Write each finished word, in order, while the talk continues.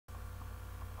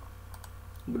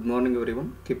Good morning everyone.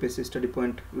 KPSC study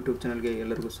point YouTube ಚಾನಲ್ಗೆ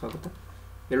ಎಲ್ಲರಿಗೂ ಸ್ವಾಗತ.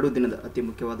 2 ದಿನದ ಅತಿ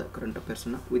ಮುಖ್ಯವಾದ current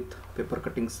ಅಫೇರ್ಸನ್ನು with paper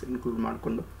cuttings include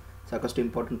ಮಾಡಿಕೊಂಡು ಸಾಕಷ್ಟು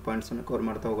ಇಂಪಾರ್ಟೆಂಟ್ ಪಾಯಿಂಟ್ಸನ್ನು ಕವರ್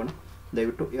ಮಾಡ್ತಾ ಹೋಗೋಣ.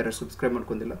 ದಯವಿಟ್ಟು ಯಾರು ಸಬ್ಸ್ಕ್ರೈಬ್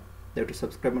ಮಾಡ್ಕೊಂಡಿಲ್ಲ ದಯವಿಟ್ಟು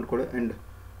ಸಬ್ಸ್ಕ್ರೈಬ್ ಮಾಡ್ಕೊಳ್ಳಿ. ಆ್ಯಂಡ್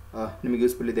ನಿಮಗೆ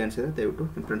ಯೂಸ್ಫುಲ್ ಇದೆ ಅನಿಸಿದ್ರೆ ದಯವಿಟ್ಟು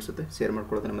ನಿಮ್ಮ ಫ್ರೆಂಡ್ಸ್ ಜೊತೆ ಶೇರ್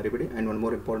ಮಾಡ್ಕೊಳ್ಳೋದನ್ನು ಮರಿಬೇಡಿ. And one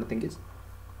more important thing is,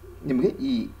 ನಿಮಗೆ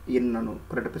ಏನು ನಾನು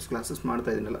ಕರೆಂಟ್ ಅಫೇರ್ಸ್ ಕ್ಲಾಸಸ್ ಮಾಡ್ತಾ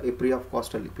ಇದ್ದೀನಲ್ಲ, ಈ ಫ್ರೀ ಆಫ್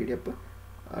ಕಾಸ್ಟಲ್ಲಿ PDF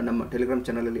ನಮ್ಮ ಟೆಲಿಗ್ರಾಮ್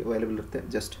ಚಾನಲಲ್ಲಿ ಅವೈಲೇಬಲ್ ಇರುತ್ತೆ.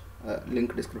 ಜಸ್ಟ್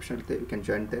ಲಿಂಕ್ ಡಿಸ್ಕ್ರಿಪ್ಷನ್ ಇರುತ್ತೆ, you can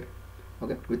join there.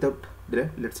 Okay, without delay,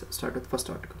 let's start with the first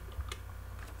article.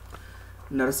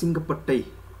 ನರಸಿಂಗಪಟ್ಟೈ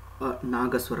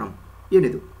ನಾಗಸ್ವರಂ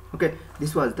ಏನಿದು? Okay,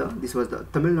 this was the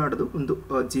Tamil Nadu ಒಂದು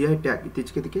GI ಟ್ಯಾಗ್.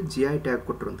 ಇತ್ತೀಚೆಗೆ ಇದಕ್ಕೆ GI ಟ್ಯಾಗ್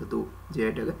ಕೊಟ್ಟಿರುವಂಥದ್ದು.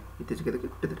 GI ಟ್ಯಾಗ್ ಇತ್ತೀಚೆಗೆ ಇದಕ್ಕೆ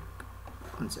ಕೊಟ್ಟಿದ್ದಾರೆ.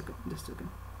 ಒಂದು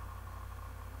ಸೆಕೆಂಡ್.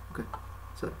 ಓಕೆ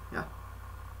ಸರ್,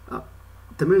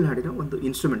 ತಮಿಳುನಾಡಿನ ಒಂದು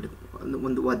ಇನ್ಸ್ಟ್ರೂಮೆಂಟ್ ಇದು,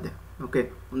 ಒಂದು ವಾದ್ಯ. ಓಕೆ,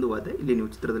 ಒಂದು ವಾದ್ಯ ಇಲ್ಲಿ ನೀವು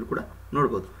ಚಿತ್ರದಲ್ಲಿ ಕೂಡ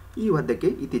ನೋಡ್ಬೋದು. ಈ ವಾದ್ಯಕ್ಕೆ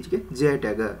ಇತ್ತೀಚೆಗೆ GI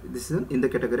tag, this is in the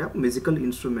category of musical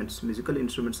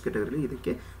instruments ಕ್ಯಾಟಗರಿಯಲ್ಲಿ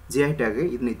ಇದಕ್ಕೆ GI ಟ್ಯಾಗ್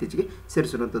ಇದನ್ನ ಇತ್ತೀಚೆಗೆ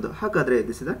ಸೇರಿಸಿರುವಂಥದ್ದು. ಹಾಗಾದರೆ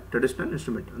this is the traditional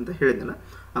instrument ಅಂತ ಹೇಳಿದ್ನಲ್ಲ,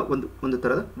 ಒಂದು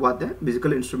ಥರದ ವಾದ್ಯ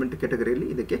ಮ್ಯೂಸಿಕಲ್ ಇನ್ಸ್ಟ್ರೂಮೆಂಟ್ ಕ್ಯಾಟಗರಿಯಲ್ಲಿ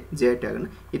ಇದಕ್ಕೆ GI ಟ್ಯಾಗನ್ನು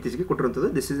ಇತ್ತೀಚೆಗೆ ಕೊಟ್ಟಿರುವಂಥದ್ದು.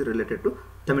 This is related to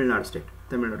Tamil Nadu state,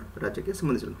 Tamil Nadu ರಾಜ್ಯಕ್ಕೆ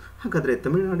ಸಂಬಂಧಿಸಿರೋದು. ಹಾಗಾದರೆ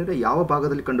ತಮಿಳುನಾಡಿನ ಯಾವ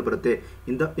ಭಾಗದಲ್ಲಿ ಕಂಡುಬರುತ್ತೆ?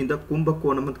 ಇಂದ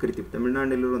ಕುಂಭಕೋಣಂ ಅಂತ ಕರಿತೀವಿ.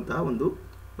 ತಮಿಳುನಾಡಿನಲ್ಲಿರುವಂತಹ ಒಂದು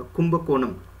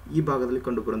ಕುಂಭಕೋಣಂ ಈ ಭಾಗದಲ್ಲಿ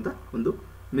ಕಂಡುಬರುವಂಥ ಒಂದು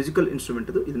ಮ್ಯೂಸಿಕಲ್ ಇನ್ಸ್ಟ್ರೂಮೆಂಟ್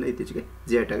ಇದು. ಇದನ್ನು ಇತ್ತೀಚೆಗೆ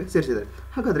GI ಟ್ಯಾಗ್ ಸೇರಿಸಿದ್ದಾರೆ.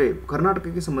 ಹಾಗಾದರೆ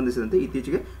ಕರ್ನಾಟಕಕ್ಕೆ ಸಂಬಂಧಿಸಿದಂತೆ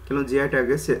ಇತ್ತೀಚೆಗೆ ಕೆಲವೊಂದು GI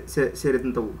ಟ್ಯಾಗ್ಗೆ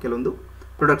ಸೇರಿದಂಥವು ಕೆಲವೊಂದು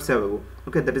ಪ್ರಾಡಕ್ಟ್ಸ್ ಯಾವುವು?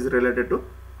 Okay, that is related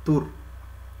to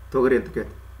ತೊಗರಿ ಅಂತ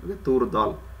ಕೇಳ್ತೀವಿ. ಓಕೆ, ತೂರ್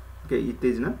ದಾಲ್. ಓಕೆ,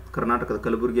 ಇತ್ತೀಚಿನ ಕರ್ನಾಟಕದ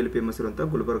ಕಲಬುರಗಿಯಲ್ಲಿ ಫೇಮಸ್ ಇರುವಂಥ,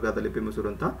 ಗುಲ್ಬರ್ಗಾದಲ್ಲಿ ಫೇಮಸ್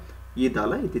ಇರುವಂಥ ಈ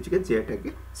ದಾಲ ಇತ್ತೀಚೆಗೆ GI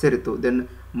ಟ್ಯಾಗ್ಗೆ ಸೇರಿತ್ತು. ದೆನ್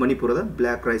ಮಣಿಪುರದ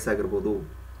ಬ್ಲ್ಯಾಕ್ ರೈಸ್ ಆಗಿರ್ಬೋದು.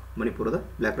 ಮಣಿಪುರದ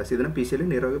ಬ್ಲ್ಯಾಕ್ ರೈಸ್ ಇದನ್ನು PCಯಲ್ಲಿ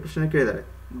ನೇರವಾಗಿ ಪ್ರಶ್ನೆ ಕೇಳಿದ್ದಾರೆ.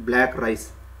 Black rice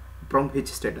from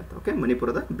which state ಅಂತ. ಓಕೆ,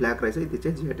 ಮಣಿಪುರದ ಬ್ಲ್ಯಾಕ್ ರೈಸ್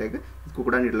ಇತ್ತೀಚೆಗೆ GI ಟ್ಯಾಗ್ ಇದಕ್ಕೂ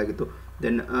ಕೂಡ ನೀಡಲಾಗಿತ್ತು.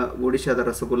 ದೆನ್ ಒಡಿಶಾದ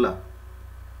ರಸಗುಲ್ಲ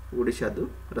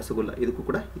ಇದಕ್ಕೂ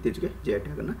ಕೂಡ ಇತ್ತೀಚೆಗೆ GI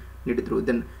ಟ್ಯಾಗನ್ನು ನೀಡಿದ್ರು.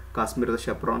 ದೆನ್ ಕಾಶ್ಮೀರದ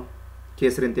ಶಫ್ರಾನ್,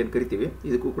 ಕೇಸರಿ ಅಂತ ಏನು ಕರಿತೀವಿ,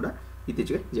 ಇದಕ್ಕೂ ಕೂಡ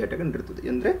ಇತ್ತೀಚೆಗೆ GI ಟ್ಯಾಗ್ ನೀಡುತ್ತದೆ.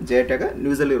 ಅಂದರೆ GI ಟ್ಯಾಗ್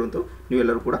ನ್ಯೂಸಲ್ಲಿ ಇರುವಂಥವು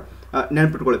ನೀವೆಲ್ಲರೂ ಕೂಡ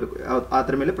ನೆನಪಿಟ್ಕೊಳ್ಬೇಕು.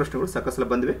 ಅದರ ಮೇಲೆ ಪ್ರಶ್ನೆಗಳು ಸಾಕಷ್ಟು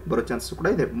ಬಂದಿವೆ, ಬರೋ ಚಾನ್ಸಸ್ ಕೂಡ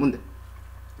ಇದೆ ಮುಂದೆ.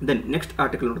 ದೆನ್ ನೆಕ್ಸ್ಟ್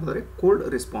ಆರ್ಟಿಕಲ್ ನೋಡಿದ್ರೆ cold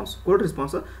response.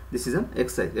 This is an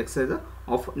exercise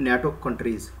of NATO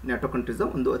countries.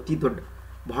 ಒಂದು ಅತಿ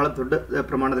ಬಹಳ ದೊಡ್ಡ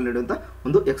ಪ್ರಮಾಣದಲ್ಲಿ ನಡೆಯುವಂಥ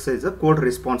ಒಂದು ಎಕ್ಸೈಸ್ ಕೋಲ್ಡ್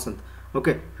ರೆಸ್ಪಾನ್ಸ್ ಅಂತ.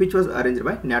 Okay, which was arranged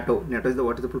by NATO. Is the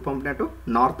what is the full form of NATO?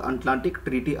 North Atlantic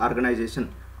Treaty Organization.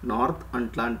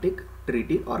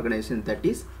 That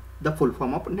is the full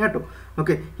form of NATO.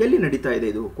 Okay, ಎಲ್ಲಿ ನಡೀತಾ ಇದೆ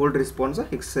ಇದು ಕೋಲ್ಡ್ ರೆಸ್ಪಾನ್ಸ್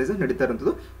ಎಕ್ಸೈಸ್ ನಡೀತಾ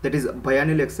ಇರುವಂಥದ್ದು? That is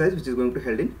ಬಯಾನಿಯಲ್ exercise which is going to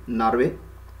held in Norway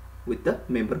with the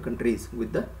member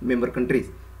countries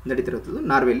ನಡೀತಿರುವಂಥದ್ದು.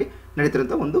 ನಾರ್ವೆಯಲ್ಲಿ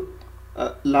ನಡೀತಿರೋಂಥ ಒಂದು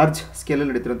large ಸ್ಕೇಲಲ್ಲಿ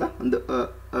ನಡೀತಿರೋಂಥ ಒಂದು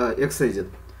exercise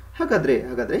ಅದು. ಹಾಗಾದರೆ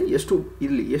ಎಷ್ಟು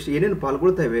ಏನೇನು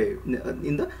ಪಾಲ್ಗೊಳ್ತಾ ಇವೆ?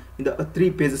 ಇಂದ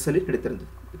 3 ಪೇಜಸ್ಸಲ್ಲಿ ನಡೀತಿರೋದು.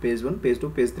 Phase 1, Phase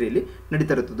 2, Phase 3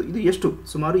 ನಡೀತಾ ಇರುತ್ತದೆ. ಇದು ಎಷ್ಟು?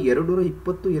 ಸುಮಾರು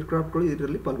 220 ಏರ್ಕ್ರಾಫ್ಟ್ಗಳು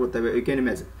ಇದರಲ್ಲಿ ಪಾಲ್ಗೊಳ್ತವೆ. You can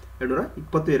imagine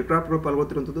 220 ಏರ್ಕ್ರಾಫ್ಟ್ಗಳು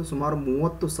ಪಾಲ್ಗೊಳ್ತಿರುವಂಥದ್ದು. ಸುಮಾರು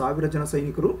 30,000 ಜನ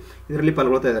ಸೈನಿಕರು ಇದರಲ್ಲಿ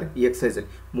ಪಾಲ್ಗೊಳ್ತಾ ಇದ್ದಾರೆ ಈ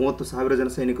ಎಕ್ಸೈಸಲ್ಲಿ. 30,000 ಜನ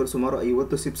ಸೈನಿಕರು, ಸುಮಾರು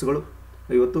 50 ಶಿಪ್ಸ್ಗಳು,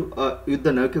 50 ಯುದ್ಧ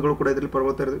ನೌಕೆಗಳು ಕೂಡ ಇದರಲ್ಲಿ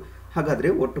ಪಾಲ್ಗೊಳ್ತಾ ಇರೋದು. ಹಾಗಾದರೆ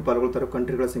ಒಟ್ಟು ಪಾಲ್ಗೊಳ್ತಾ ಇರೋ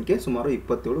ಕಂಟ್ರಿಗಳ ಸಂಖ್ಯೆ ಸುಮಾರು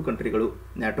 27 ಕಂಟ್ರಿಗಳು.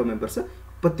 ನ್ಯಾಟೋ ಮೆಂಬರ್ಸ್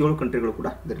 27 ಕಂಟ್ರಿಗಳು ಕೂಡ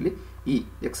ಇದರಲ್ಲಿ ಈ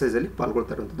ಎಕ್ಸೈಸಲ್ಲಿ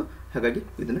ಪಾಲ್ಗೊಳ್ತಾ ಇರುವಂಥದ್ದು. ಹಾಗಾಗಿ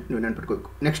ಇದನ್ನು ನೀವು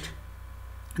ನೆನಪಿಟ್ಕೋಬೇಕು. ನೆಕ್ಸ್ಟ್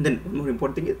ದೆನ್ ಒಂದು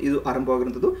ಇಂಪಾರ್ಟೆಂಟ್ ಥಿಂಗ್, ಇದು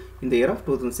ಆರಂಭವಾಗಿರುವಂಥದ್ದು ಇನ್ ದ ಇಯರ್ ಆಫ್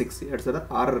 2006,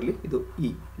 2006ರಲ್ಲಿ ಇದು ಈ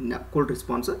ಕೋಲ್ಡ್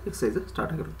ರೆಸ್ಪಾನ್ಸ್ ಎಕ್ಸೈಸ್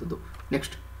ಸ್ಟಾರ್ಟ್ ಆಗಿರುವಂಥದ್ದು.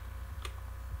 Next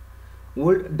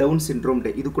world down syndrome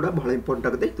day. ಇದು ಕೂಡ ಬಹಳ ಇಂಪಾರ್ಟೆಂಟ್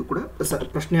ಆಗುತ್ತೆ. ಇದು ಕೂಡ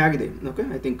ಪ್ರಶ್ನೆ ಆಗಿದೆ. ಓಕೆ,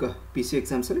 ಐ ಥಿಂಕ್ PC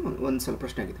ಎಕ್ಸಾಮ್ಸಲ್ಲಿ ಒಂದು ಸಲ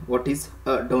ಪ್ರಶ್ನೆ ಆಗಿದೆ. What is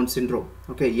down syndrome?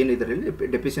 Okay, ಏನು ಇದರಲ್ಲಿ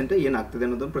ಡೆಫಿಷಿಯಂಟ್ ಏನಾಗ್ತದೆ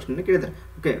ಅನ್ನೋದೊಂದು ಪ್ರಶ್ನೆ ಕೇಳಿದ್ದಾರೆ.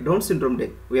 Okay, down syndrome day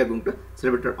we are going to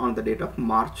celebrated on the date of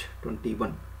March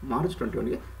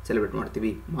 21ಗೆ celebrate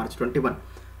ಮಾಡ್ತೀವಿ. ಮಾರ್ಚ್ 21.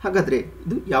 ಹಾಗಾದರೆ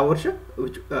ಇದು ಯಾವ ವರ್ಷ?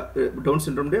 Down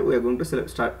syndrome day we are going to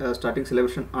starting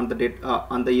celebration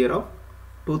on the year of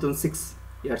 2006,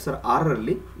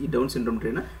 2006ರಲ್ಲಿ ಈ ಡೌನ್ ಸಿಂಡ್ರೋಮ್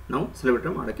ಡೇನ ನಾವು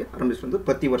celebrate ಮಾಡೋಕ್ಕೆ ಆರಂಭಿಸುವಂಥ.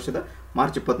 ಪ್ರತಿ ವರ್ಷದ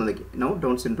ಮಾರ್ಚ್ 21ಕ್ಕೆ ನಾವು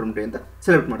ಡೌನ್ ಸಿಂಡ್ರೋಮ್ ಡೇ ಅಂತ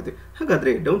ಸೆಲೆಬ್ರೇಟ್ ಮಾಡ್ತೀವಿ.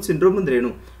 ಹಾಗಾದರೆ ಡೌನ್ ಸಿಂಡ್ರೋಮ್ ಅಂದರೆ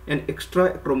ಏನು?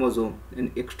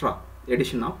 Extra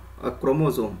edition of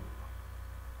chromosome.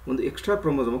 ಒಂದು ಎಕ್ಸ್ಟ್ರಾ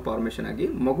ಕ್ರೋಮೋಸೋಮ್ ಫಾರ್ಮೇಷನ್ ಆಗಿ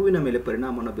ಮಗುವಿನ ಮೇಲೆ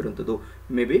ಪರಿಣಾಮವನ್ನು ಬೀರುವಂಥದ್ದು.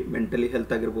 May be mental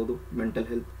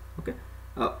health. Okay,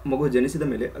 ಮಗು ಜನಿಸಿದ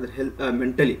ಮೇಲೆ ಅದರ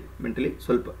ಮೆಂಟಲಿ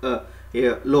ಸ್ವಲ್ಪ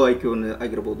ಲೋ IQ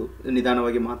ಆಗಿರ್ಬೋದು,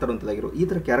 ನಿಧಾನವಾಗಿ ಮಾತಾಡುವಂಥದ್ದಾಗಿರ್ಬೋದು. ಈ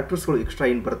ಥರ ಕ್ಯಾರೆಕ್ಟರ್ಸ್ಗಳು ಎಕ್ಸ್ಟ್ರಾ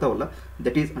ಏನು ಬರ್ತಾವಲ್ಲ,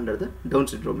 that is under the down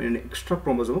syndrome. Extra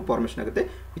chromosome formation ಆಗುತ್ತೆ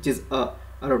which is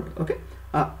around. Okay,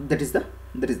 that is the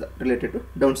related to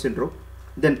down syndrome.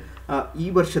 Then ಈ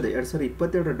ವರ್ಷದ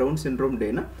 2022 down syndrome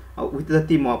ಡೇನ with the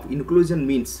theme of inclusion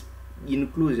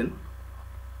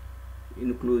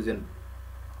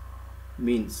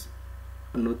means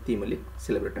ಅನ್ನೋ ಥೀಮಲ್ಲಿ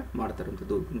ಸೆಲೆಬ್ರೇಟ್ ಮಾಡ್ತಾ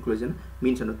ಇರುವಂಥದ್ದು. Inclusion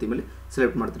means ಅನ್ನೋ ಥೀಮಲ್ಲಿ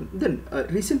celebrate ಮಾಡ್ತಾರೆ. Then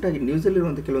ರೀಸೆಂಟಾಗಿ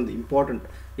ನ್ಯೂಸಲ್ಲಿರುವಂಥ ಕೆಲವೊಂದು ಇಂಪಾರ್ಟೆಂಟ್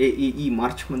ಈ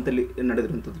ಮಾರ್ಚ್ ಮಂತಲ್ಲಿ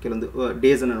ನಡೆದಿರುವಂಥದ್ದು ಕೆಲವೊಂದು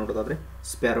ಡೇಸನ್ನು ನೋಡೋದಾದರೆ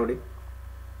sparrow day,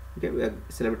 Okay, we are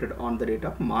celebrated on the date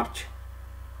of March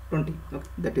 20. Okay,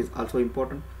 that is also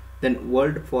important. Then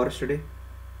World Forest Day.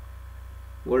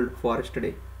 World Forest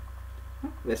Day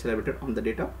we are celebrated on the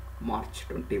date of March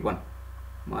 21.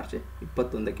 March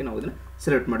 21ಕ್ಕೆ ನಾವು ಇದನ್ನು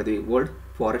celebrate ಮಾಡಿದ್ವಿ world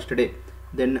forest day.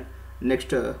 Then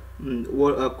next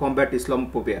combat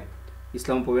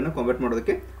ಇಸ್ಲಾಮೋಫೋಬಿಯಾನ combat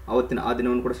ಮಾಡೋದಕ್ಕೆ ಆ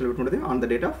ದಿನವನ್ನು ಕೂಡ celebrate ಮಾಡಿದ್ವಿ on the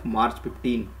date of March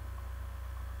 15.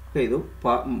 ಇದು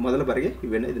ಮೊದಲ ಬಾರಿಗೆ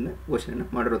ಇದನ್ನು ಘೋಷಣೆಯನ್ನು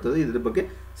ಮಾಡಿರುತ್ತದೆ. ಇದರ ಬಗ್ಗೆ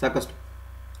ಸಾಕಷ್ಟು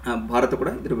ಭಾರತ ಕೂಡ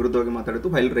ಇದರ ವಿರುದ್ಧವಾಗಿ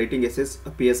ಮಾತಾಡಿತ್ತು while writing S S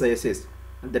PSI essays.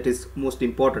 That is most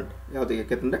important. ಯಾವುದು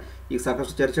ಯಾಕೆಂದರೆ ಈಗ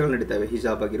ಸಾಕಷ್ಟು ಚರ್ಚೆಗಳು ನಡೀತಾವೆ,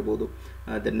 ಹಿಜಾಬ್ ಆಗಿರ್ಬೋದು,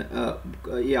 ದೆನ್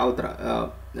ಯಾವ ಥರ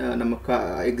ನಮ್ಮ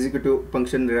ಎಕ್ಸಿಕ್ಯೂಟಿವ್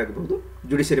ಫಂಕ್ಷನ್ ಆಗಿರ್ಬೋದು,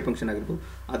 ಜುಡಿಷಿಯರಿ ಫಂಕ್ಷನ್ ಆಗಿರ್ಬೋದು,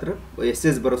 ಆ ಥರ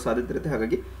essays ಬರೋ ಸಾಧ್ಯತೆ ಇರುತ್ತೆ.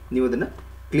 ಹಾಗಾಗಿ ನೀವು ಅದನ್ನು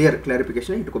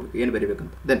ಕ್ಲಾರಿಫಿಕೇಶನ್ ಇಟ್ಕೋಬೇಕು ಏನು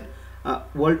ಬರೀಬೇಕಂತ. Then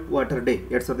world water day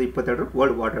 2022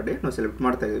 world water day ನಾವು ಸೆಲೆಬ್ರೇಟ್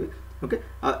ಮಾಡ್ತಾ ಇದ್ದೀವಿ. ಓಕೆ,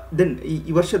 ದೆನ್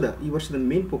ಈ ವರ್ಷದ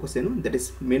ಮೇನ್ ಫೋಕಸ್ ಏನು? That is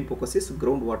main focus is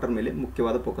ground water ಮೇಲೆ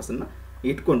ಮುಖ್ಯವಾದ ಫೋಕಸನ್ನು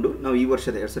ಇಟ್ಕೊಂಡು ನಾವು ಈ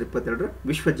ವರ್ಷದ 2022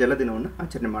 ವಿಶ್ವ ಜಲ ದಿನವನ್ನು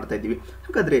ಆಚರಣೆ ಮಾಡ್ತಾ ಇದ್ದೀವಿ.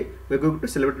 ಹಾಗಾದರೆ we are going to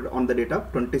celebrate on the date of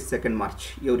 22 March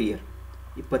every year.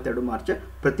 22 March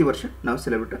ಪ್ರತಿ ವರ್ಷ ನಾವು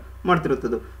ಸೆಲೆಬ್ರೇಟ್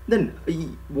ಮಾಡ್ತಿರುತ್ತದೆ. ದೆನ್ ಈ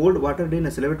ವರ್ಲ್ಡ್ ವಾಟರ್ ಡೇನ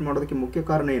ಸೆಲೆಬ್ರೇಟ್ ಮಾಡೋದಕ್ಕೆ ಮುಖ್ಯ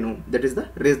ಕಾರಣ ಏನು? That is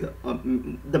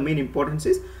the main importance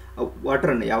is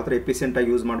ವಾಟರನ್ನು ಯಾವ ಥರ ಎಫಿಷಿಯೆಂಟಾಗಿ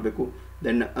ಯೂಸ್ ಮಾಡಬೇಕು,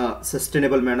 ದೆನ್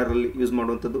ಸಸ್ಟೈನೇಬಲ್ ಮ್ಯಾನರಲ್ಲಿ ಯೂಸ್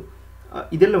ಮಾಡುವಂಥದ್ದು,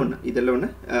 ಇದೆಲ್ಲವನ್ನು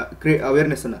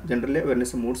ಅವೇರ್ನೆಸ್ಸನ್ನು ಜನರಲ್ಲಿ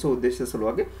ಅವೇರ್ನೆಸ್ ಮೂಡಿಸೋ ಉದ್ದೇಶದ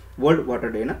ಸಲುವಾಗಿ ವರ್ಲ್ಡ್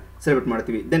ವಾಟರ್ ಡೇನ ಸೆಲೆಬ್ರೇಟ್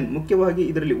ಮಾಡ್ತೀವಿ. ದೆನ್ ಮುಖ್ಯವಾಗಿ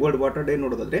ಇದರಲ್ಲಿ ವರ್ಲ್ಡ್ ವಾಟರ್ ಡೇ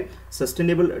ನೋಡೋದಾದರೆ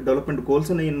ಸಸ್ಟೈನೇಬಲ್ ಡೆವಲಪ್ಮೆಂಟ್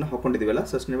ಗೋಲ್ಸನ್ನು ಏನು ಹಾಕೊಂಡಿದ್ದೀವಲ್ಲ,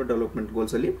 sustainable development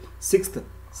ಗೋಲ್ಸಲ್ಲಿ sixth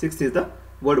is the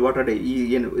world water day. ಈ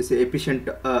ಏನು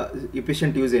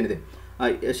ಎಫಿಷಿಯಂಟ್ ಯೂಸ್ ಏನಿದೆ,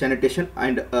 sanitation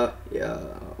and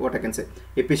what I can say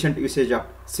efficient usage of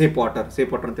safe water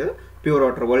ಅಂತ ಪ್ಯೂರ್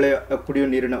ವಾಟರ್, ಒಳ್ಳೆಯ ಕುಡಿಯುವ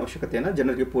ನೀರಿನ ಅವಶ್ಯಕತೆಯನ್ನು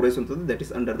ಜನರಿಗೆ ಪೂರೈಸುವಂಥದ್ದು. That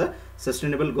is under the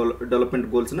sustainable development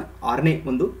ಗೋಲ್ಸ್ನ ಆರನೇ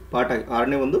ಒಂದು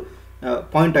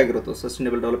ಪಾಯಿಂಟ್ ಆಗಿರುತ್ತೆ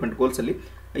ಸಸ್ಟೈನೇಬಲ್ ಡೆವಲಪ್ಮೆಂಟ್ ಗೋಲ್ಸಲ್ಲಿ.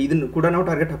 ಇದನ್ನು ಕೂಡ ನಾವು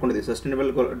target ಹಾಕೊಂಡಿದ್ದೀವಿ. Sustainable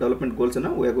development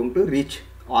ಗೋಲ್ಸನ್ನು we are going to reach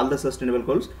all the sustainable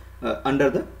goals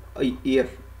under the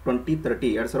year 2030.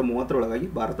 2030 ಒಳಗಾಗಿ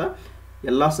ಭಾರತ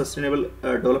ಎಲ್ಲ ಸಸ್ಟೈನೇಬಲ್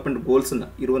ಡೆವಲಪ್ಮೆಂಟ್ ಗೋಲ್ಸನ್ನು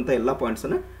ಇರುವಂಥ ಎಲ್ಲ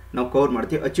ಪಾಯಿಂಟ್ಸನ್ನು ನಾವು ಕವರ್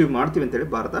ಅಚೀವ್ ಮಾಡ್ತೀವಿ ಅಂತೇಳಿ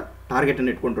ಭಾರತ ಟಾರ್ಗೆಟನ್ನು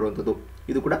ಇಟ್ಕೊಂಡಿರುವಂಥದ್ದು.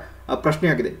 ಇದು ಕೂಡ ಪ್ರಶ್ನೆ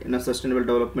ಆಗಿದೆ, ನಾವು ಸಸ್ಟೈನೇಬಲ್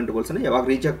ಡೆವಲಪ್ಮೆಂಟ್ ಗೋಲ್ಸನ್ನು ಯಾವಾಗ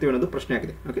ರೀಚ್ ಆಗ್ತೀವಿ ಅನ್ನೋದು ಪ್ರಶ್ನೆ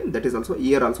ಆಗಿದೆ. Okay, that is also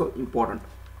year also important.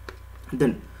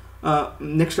 Then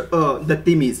next the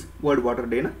theme is world water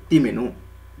ಡೇನ theme ಏನು?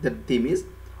 The theme is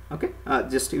okay,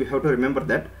 just you have to remember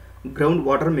that ground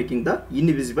water making the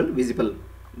invisible visible.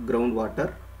 Ground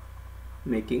water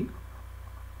making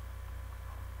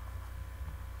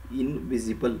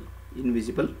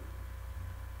invisible.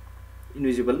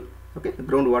 Okay,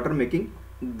 groundwater making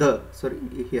the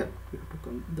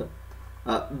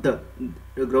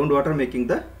groundwater making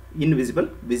the invisible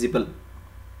visible.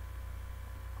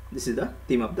 This is the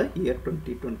theme of the year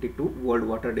 2022 world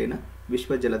water ಡೇನ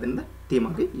ವಿಶ್ವ ಜಲ ದಿನದ theme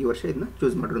ಆಗಿ ಈ ವರ್ಷ ಇದನ್ನ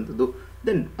choose ಮಾಡಿರುವಂಥದ್ದು.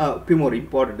 Then few more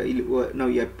important, ಇಲ್ಲಿ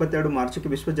ನಾವು 22 ಮಾರ್ಚಕ್ಕೆ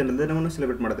ವಿಶ್ವ ಜಲ ದಿನವನ್ನು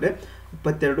ಸೆಲೆಬ್ರೇಟ್ ಮಾಡಿದ್ರೆ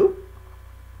 22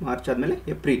 ಮಾರ್ಚ್ ಆದಮೇಲೆ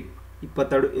April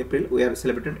 22 we are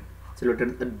celebrated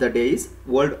the day is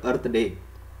world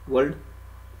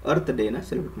earth day na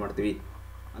celebrate ಮಾಡ್ತೀವಿ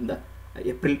ಅಂದ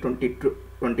April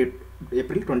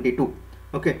 22.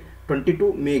 okay, 22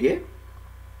 ಮೇಗೆ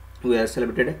we are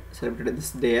celebrated this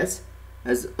day as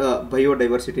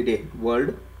biodiversity day,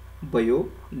 world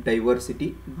biodiversity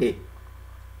day.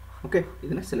 Okay,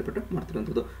 ಇದನ್ನು ಸೆಲೆಬ್ರೇಟ್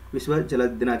ಮಾಡ್ತಿರುವಂಥದ್ದು. ವಿಶ್ವ ಜಲ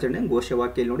ದಿನಾಚರಣೆ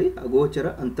ಘೋಷವಾಕ್ಯಲ್ಲಿ ನೋಡಿ, ಅಗೋಚರ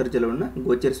ಅಂತರ್ಜಲವನ್ನು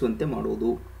ಗೋಚರಿಸುವಂತೆ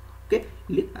ಮಾಡುವುದು. ಓಕೆ,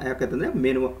 ಇಲ್ಲಿ ಯಾಕಂತಂದರೆ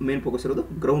ಮೇನ್ ಫೋಕಸ್ ಇರೋದು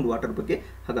ಗ್ರೌಂಡ್ ವಾಟರ್ ಬಗ್ಗೆ,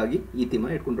 ಹಾಗಾಗಿ ಈ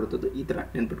ಥೀಮನ್ನು ಇಟ್ಕೊಂಡಿರುತ್ತದೆ. ಈ ಥರ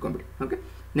ನೆನ್ಪಿಟ್ಕೊಂಡ್ಬಿಡಿ. Okay,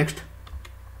 next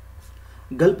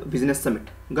Gulf business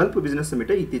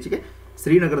summit ಇತ್ತೀಚೆಗೆ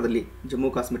ಶ್ರೀನಗರದಲ್ಲಿ, ಜಮ್ಮು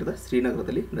ಕಾಶ್ಮೀರದ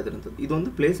ಶ್ರೀನಗರದಲ್ಲಿ ನಡೆದಿರುವಂಥದ್ದು. ಇದೊಂದು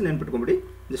ಪ್ಲೇಸ್ ನೆನ್ಪಿಟ್ಕೊಂಡ್ಬಿಡಿ,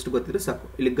 ಜಸ್ಟ್ ಗೊತ್ತಿದ್ರೆ ಸಾಕು.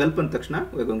 ಇಲ್ಲಿ ಗಲ್ಫ್ ಅಂದ ತಕ್ಷಣ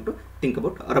we are going to think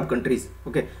about Arab countries.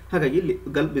 Okay, ಹಾಗಾಗಿ ಇಲ್ಲಿ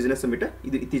ಗಲ್ಫ್ ಬಿಸ್ನೆಸ್ ಸಮಿಟ್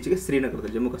ಇದು ಇತ್ತೀಚೆಗೆ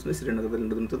ಶ್ರೀನಗರದಲ್ಲಿ, ಜಮ್ಮು ಕಾಶ್ಮೀರ ಶ್ರೀನಗರದಲ್ಲಿ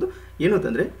ನಡೆದಂಥದ್ದು. ಏನು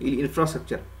ಅಂತಂದರೆ ಇಲ್ಲಿ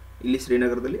ಇನ್ಫ್ರಾಸ್ಟ್ರಕ್ಚರ್, ಇಲ್ಲಿ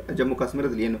ಶ್ರೀನಗರದಲ್ಲಿ ಜಮ್ಮು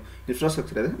ಕಾಶ್ಮೀರದಲ್ಲಿ ಏನು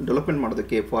ಇನ್ಫ್ರಾಸ್ಟ್ರಕ್ಚರ್ ಇದೆ ಡೆವಲಪ್ಮೆಂಟ್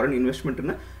ಮಾಡೋದಕ್ಕೆ, ಫಾರಿನ್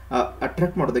ಇನ್ವೆಸ್ಟ್ಮೆಂಟನ್ನು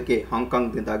ಅಟ್ರಾಕ್ಟ್ ಮಾಡೋದಕ್ಕೆ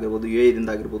ಹಾಂಗ್ಕಾಂಗ್ದಿಂದ ಆಗಿರ್ಬೋದು, UAE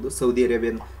ಆಗಿರ್ಬೋದು, ಸೌದಿ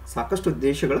ಅರೇಬಿಯಾ, ಸಾಕಷ್ಟು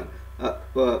ದೇಶಗಳ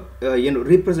ಏನು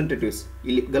ರಿಪ್ರೆಸೆಂಟೇಟಿವ್ಸ್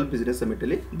ಇಲ್ಲಿ Gulf business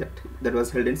ಸಮಿಟಲ್ಲಿ that was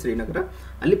held in Srinagar,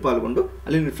 ಅಲ್ಲಿ ಪಾಲ್ಗೊಂಡು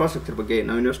ಅಲ್ಲಿ ಇನ್ಫ್ರಾಸ್ಟ್ರಕ್ಚರ್ ಬಗ್ಗೆ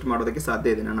ನಾವು ಇನ್ವೆಸ್ಟ್ ಮಾಡೋದಕ್ಕೆ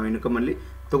ಸಾಧ್ಯ ಇದೆ, ನಾವು ಇನ್ಕಮಲ್ಲಿ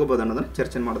ತೊಗೋಬೋದು ಅನ್ನೋದನ್ನು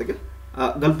ಚರ್ಚೆ ಮಾಡೋದಕ್ಕೆ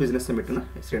ಗಲ್ಫ್ ಬಿಸ್ನೆಸ್ ಸಮಿಟನ್ನು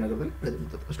ಶ್ರೀನಗರದಲ್ಲಿ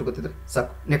ನಡೆದಿರುತ್ತದೆ. ಅಷ್ಟು ಗೊತ್ತಿದ್ರೆ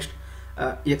ಸಾಕು. Next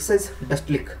exercise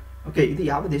dust ಲಿಕ್. ಓಕೆ, ಇದು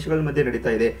ಯಾವ ದೇಶಗಳ ಮಧ್ಯೆ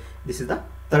ನಡೀತಾ ಇದೆ? This is the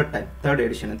third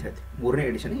edition ಅಂತ ಹೇಳ್ತೀವಿ, 3ನೇ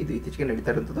ಎಡಿಷನ್ ಇದು ಇತ್ತೀಚೆಗೆ ನಡೀತಾ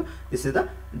ಇರುವಂಥದ್ದು. This is the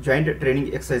joint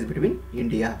training exercise between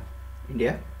India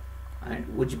and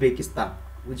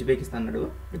Uzbekistan ನಡುವೆ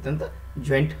ಇದ್ದಂಥ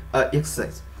joint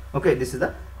exercise. Okay, this is the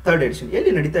third edition.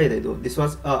 ಎಲ್ಲಿ ನಡೀತಾ ಇದೆ ಇದು? ದಿಸ್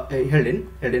ವಾಸ್ ಹೆಲ್ಡ್ ಇನ್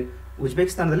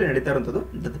ಉಜ್ಬೇಕಿಸ್ತಾನದಲ್ಲಿ ನಡೀತಾ ಇರುವಂಥದ್ದು.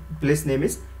 The place name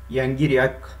is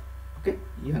ಯಾಂಗಿರಿಯಾಕ್. Okay,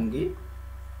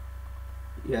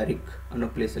 ಯಾರಿಕ್ ಅನ್ನೋ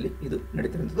ಪ್ಲೇಸಲ್ಲಿ ಇದು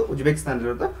ನಡೀತಿರುವಂಥದ್ದು,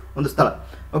 ಉಜ್ಬೇಕಿಸ್ತಾನದಲ್ಲಿರುವಂಥ ಒಂದು ಸ್ಥಳ.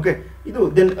 ಓಕೆ, ಇದು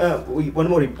then one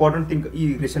more important thing, ಈ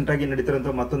ರೀಸೆಂಟಾಗಿ ನಡೀತಿರುವಂಥ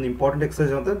ಮತ್ತೊಂದು ಇಂಪಾರ್ಟೆಂಟ್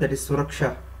ಎಕ್ಸರ್ಸೈಸ್ ಅಂತ ದಟ್ ಈಸ್ ಸುರಕ್ಷಾ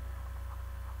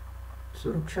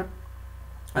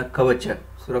ಕವಚ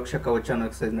ಅನ್ನೋ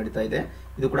ಎಕ್ಸರ್ಸೈಸ್ ನಡೀತಾ ಇದೆ.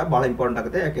 ಇದು ಕೂಡ ಭಾಳ ಇಂಪಾರ್ಟೆಂಟ್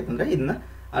ಆಗುತ್ತೆ. ಯಾಕೆಂತಂದರೆ ಇದನ್ನ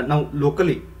ನಾವು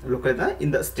ಲೋಕಲಿ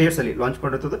ಇನ್ ದ ಸ್ಟೇಟ್ಸಲ್ಲಿ ಲಾಂಚ್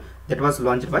ಮಾಡಿರೋದು. That was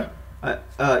launched by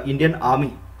Indian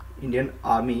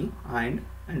army and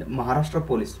Maharashtra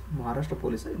police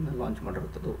ಇದನ್ನ ಲಾಂಚ್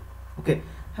ಮಾಡಿರುತ್ತದೆ. ಓಕೆ,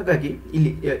 ಹಾಗಾಗಿ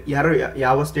ಇಲ್ಲಿ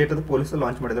ಯಾವ ಸ್ಟೇಟ್ ಅದು ಪೊಲೀಸ್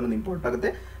ಲಾಂಚ್ ಮಾಡಿದ್ರೆ ಅನ್ನೋದು ಇಂಪಾರ್ಟೆಂಟ್ ಆಗುತ್ತೆ.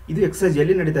 ಇದು ಎಕ್ಸರ್ಸೈಸ್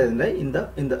ಎಲ್ಲಿ ನಡೀತಾ ಇದೆ ಅಂದರೆ ಇನ್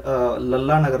ದ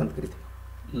ಲಲ್ಲಾನಗರ್ ಅಂತ ಕರಿತೀವಿ,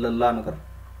 ಲಲ್ಲಾನಗರ್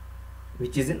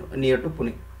which is in near to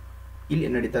Pune. ಇಲ್ಲಿ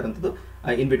ನಡೀತಾ ಇರುವಂಥದ್ದು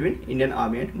in between Indian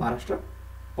army and Maharashtra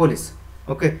police.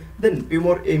 Okay, then few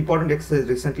more important exercise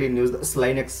recently in news, the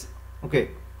Slynex. Okay,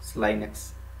 Slynex.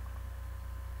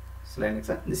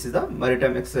 This is the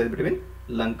maritime exercise between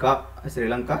Sri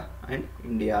Lanka and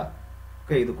India.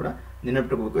 Okay, ಇದು ಕೂಡ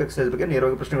ನೆನಪಿಟ್ಕೋಬೇಕು. Exercise ಬಗ್ಗೆ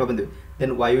ನೇರವಾಗಿ ಪ್ರಶ್ನೆಗಳು ಬಂದಿವೆ.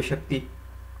 Then ವಾಯುಶಕ್ತಿ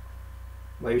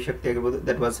ಆಗಿರ್ಬೋದು,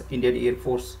 that was Indian air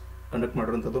force conduct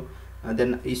ಮಾಡಿರುವಂಥದ್ದು.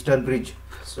 Then eastern bridge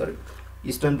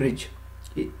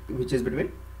which is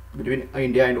between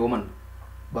India and Oman,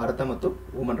 Bharat ಮತ್ತು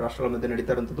Oman ರಾಷ್ಟ್ರಗಳ ಮಧ್ಯೆ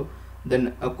ನಡೀತಾ ಇರುವಂಥದ್ದು. Then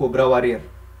cobra warrior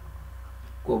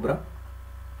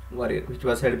which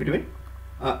was held between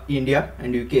India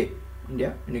and U K,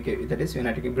 that is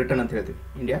United Britain ಅಂತ ಹೇಳ್ತೀವಿ,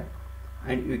 India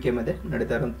and U K ಮಧ್ಯೆ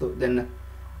ನಡೀತಾ ಇರುವಂಥದ್ದು. ದೆನ್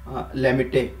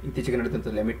ಲೆಮಿಟೆ, ಇತ್ತೀಚೆಗೆ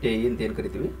ನಡೀತಂಥದ್ದು ಲೆಮಿಟೆ ಅಂತ ಏನು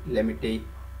ಕರಿತೀವಿ, ಲೆಮಿಟೆ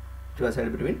which was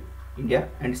held between India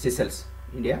and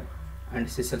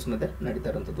ಸಿಸೆಲ್ಸ್ ಮಧ್ಯೆ ನಡೀತಾ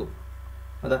ಇರುವಂಥದ್ದು.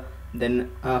 ಹೌದಾ? ದೆನ್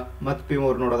ಮತ್ತು ಪಿ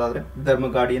ಮೂರು ನೋಡೋದಾದರೆ ಧರ್ಮ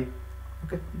guardian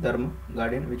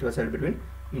which was held between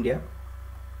India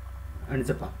and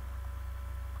Japan.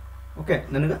 Okay,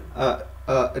 ನನಗೆ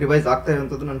ರಿವೈಸ್ ಆಗ್ತಾ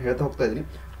ಇರುವಂಥದ್ದು ನಾನು ಹೇಳ್ತಾ ಹೋಗ್ತಾ ಇದ್ದೀನಿ.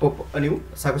 ನೀವು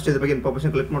ಸಾಕಷ್ಟು ಇದ್ರ ಬಗ್ಗೆ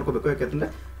ಇನ್ಫಾರ್ಮೇಷನ್ ಕಲೆಕ್ಟ್ ಮಾಡ್ಕೋಬೇಕು. ಯಾಕೆಂದರೆ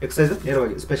ಎಕ್ಸರ್ಸೈಸ್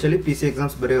ನೇರವಾಗಿ ಸ್ಪೆಷಲಿ PC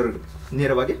ಎಕ್ಸಾಮ್ಸ್ ಬರೆಯೋರಿಗೆ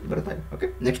ನೇರವಾಗಿ ಬರ್ತಾ ಇದೆ. ಓಕೆ,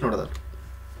 ನೆಕ್ಸ್ಟ್ ನೋಡೋದಾದ್ರೆ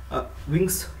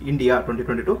wings India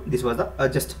 2022. This was the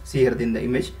just see here in the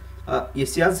image.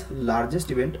 Asia's largest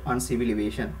event on civil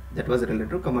aviation that was related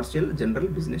to commercial general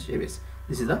business aviation.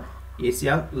 This is the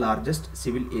Asia's largest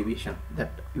civil aviation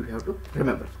that you have to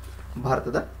remember.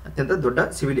 ಭಾರತದ ಅತ್ಯಂತ ದೊಡ್ಡ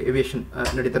civil aviation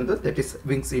ನಡೀತಂಥ that is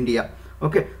wings India.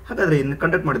 Okay, ಹಾಗಾದರೆ ಇನ್ನು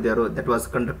conduct ಮಾಡಿದ್ಯಾರು? That was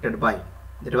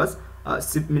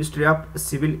ministry of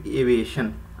civil aviation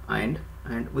and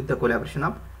with the collaboration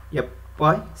of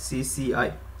FICCI.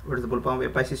 What is the full form of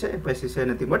FICCI? FICCI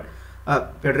nothing but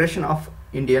Federation of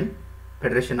Indian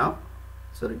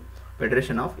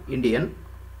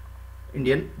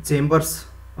Chambers.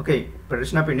 Okay,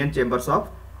 Federation of Indian Chambers of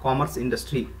Commerce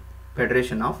Industry.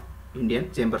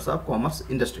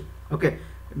 Okay,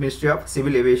 Ministry of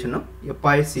Civil Aviation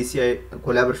FICCI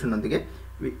collaboration ನೊಂದಿಗೆ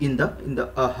in the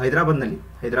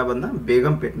ಹೈದರಾಬಾದ್ನ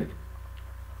Begumpet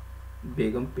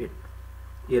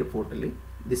airport ಅಲ್ಲಿ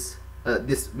this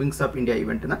Wings of India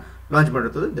event ನ launch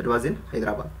ಮಾಡಿರ್ತದೆ. That was in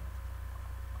Hyderabad.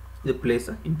 ಇದು place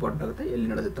important ಆಗುತ್ತೆ ಎಲ್ಲಿ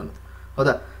ನಡೆದಿತ್ತು ಅನ್ನೋದು.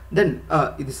 ಹೌದಾ? Then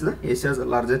this is the Asia's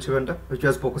largest event which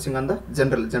was focusing on the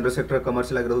general sector,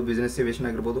 commercial ಆಗಿರ್ಬೋದು, ಬಿಸಿನೆಸ್ ಏವಿಯೇಷನ್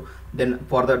ಆಗಿರ್ಬೋದು. Then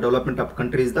for the development of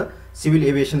countries the civil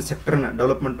aviation ಸೆಕ್ಟರ್ನ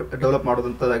develop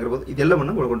ಮಾಡೋದಂಥದ್ದಾಗಿರ್ಬೋದು.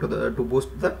 ಇದೆಲ್ಲವನ್ನು ಒಳಗೊಂಡು to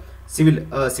Boost the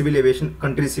civil aviation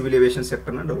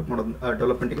ಸೆಕ್ಟರ್ನ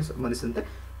ಡೆವಲಪ್ಮೆಂಟ್ಗೆ ಸಂಬಂಧಿಸಿದಂತೆ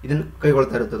ಇದನ್ನು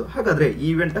ಕೈಗೊಳ್ತಾ ಇರುತ್ತದೆ. ಹಾಗಾದರೆ ಈ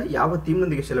event ಯಾವ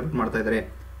ಥೀಮ್ನೊಂದಿಗೆ ಸೆಲೆಬ್ರೇಟ್ ಮಾಡ್ತಾ ಇದ್ದಾರೆ?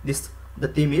 The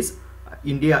theme is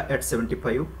India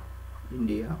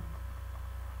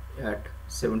at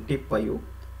 75.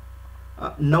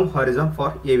 New horizon for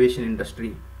aviation industry.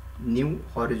 New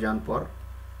horizon for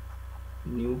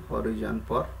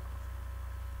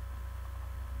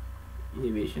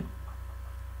aviation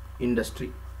industry.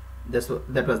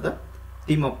 That was the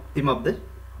theme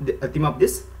of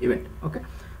this event. Okay,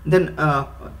 then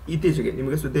ಇತ್ತೀಚೆಗೆ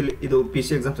ನಿಮಗೆ ಸುದ್ದಿಯಲ್ಲಿ ಇದು PC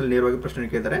ಎಕ್ಸಾಮ್ಸ್ ಅಲ್ಲಿ ನೇರವಾಗಿ ಪ್ರಶ್ನೆ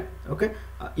ಕೇಳಿದ್ದಾರೆ. Okay,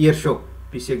 year show,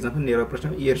 PC exams ನೇರವಾಗಿ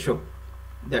ಪ್ರಶ್ನೆ year show.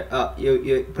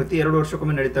 ಪ್ರತಿ 2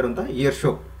 ವರ್ಷಕ್ಕೊಮ್ಮೆ ನಡೀತಾ ಇರುವಂಥ ಇಯರ್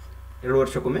ಶೋ 2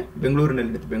 ವರ್ಷಕ್ಕೊಮ್ಮೆ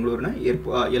ಬೆಂಗಳೂರಿನ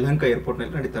ಯಲಹಂಕ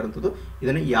ಏರ್ಪೋರ್ಟ್ನಲ್ಲಿ ನಡೀತಾ ಇರುವಂಥದ್ದು.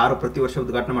 ಇದನ್ನು ಯಾರು ಪ್ರತಿ ವರ್ಷ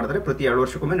ಉದ್ಘಾಟನೆ ಮಾಡ್ತಾರೆ? ಪ್ರತಿ 2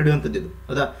 ವರ್ಷಕ್ಕೊಮ್ಮೆ ನಡೆಯುವಂಥದ್ದು ಇದು.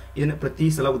 ಹೌದಾ? ಇದನ್ನು ಪ್ರತಿ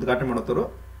ಸಲ ಉದ್ಘಾಟನೆ ಮಾಡೋರು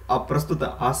ಪ್ರಸ್ತುತ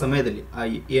ಆ ಸಮಯದಲ್ಲಿ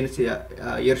ಏನು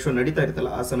ಏರ್ ಶೋ ನಡೀತಾ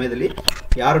ಇರುತ್ತಲ್ಲ ಆ ಸಮಯದಲ್ಲಿ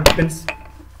ಯಾರು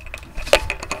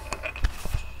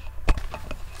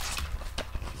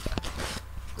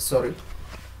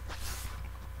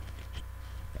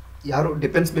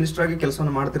ಡಿಫೆನ್ಸ್ ಮಿನಿಸ್ಟರ್ ಆಗಿ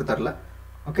ಕೆಲಸವನ್ನು ಮಾಡ್ತಿರ್ತಾರಲ್ಲ,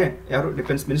 ಓಕೆ, ಯಾರು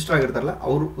ಡಿಫೆನ್ಸ್ ಮಿನಿಸ್ಟರ್ ಆಗಿರ್ತಾರಲ್ಲ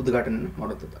ಅವರು ಉದ್ಘಾಟನೆಯನ್ನು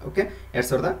ಮಾಡುತ್ತದೆ. Okay,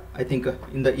 2000 I think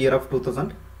in the year of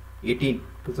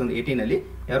 2018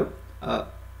 ಯಾರು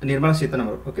ನಿರ್ಮಲಾ ಸೀತಾರಾಮನ್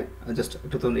ಅವರು, ಓಕೆ, ಜಸ್ಟ್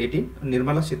 2018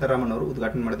 ನಿರ್ಮಲಾ ಸೀತಾರಾಮನ್ ಅವರು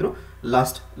ಉದ್ಘಾಟನೆ ಮಾಡಿದ್ರು.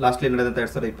 ಲಾಸ್ಟ್ಲಿ ನಡೆದಂಥ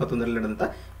 2021 ನಡೆದಂಥ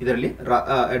ಇದರಲ್ಲಿ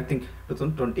I think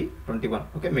 2021,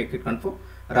 okay, make it confirm,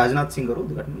 Rajnath Singh ಅವರು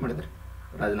ಉದ್ಘಾಟನೆ ಮಾಡಿದ್ದಾರೆ.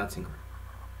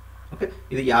 ಓಕೆ,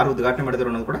 ಇದು ಯಾರು ಉದ್ಘಾಟನೆ ಮಾಡಿದ್ರು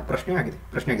ಅನ್ನೋದು ಕೂಡ ಪ್ರಶ್ನೆ ಆಗಿದೆ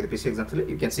PC ಎಕ್ಸಾಮ್ಸಲ್ಲಿ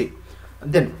you can see.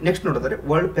 Then next ನೋಡಿದರೆ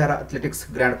world para athletics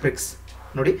grand Prix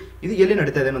ನೋಡಿ ಇದು ಎಲ್ಲಿ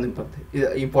ನಡೀತಾ ಇದೆ ಅನ್ನೋದು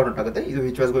ಇಂಪಾರ್ಟೆಂಟ್ ಆಗುತ್ತೆ. ಇದು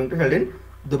which was going to held in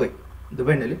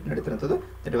ದುಬೈನಲ್ಲಿ ನಡೀತಿರುವಂಥದ್ದು.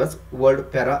 That was world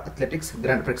para athletics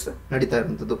grand Prix ನಡೀತಾ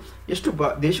ಇರುವಂಥದ್ದು. ಎಷ್ಟು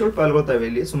ದೇಶಗಳು ಪಾಲ್ಗೊಳ್ತವೆ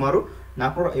ಇಲ್ಲಿ? ಸುಮಾರು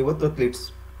 450 ಅಥ್ಲೀಟ್ಸ್,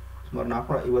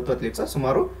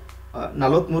 ಸುಮಾರು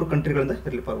 43 ಕಂಟ್ರಿಗಳಿಂದ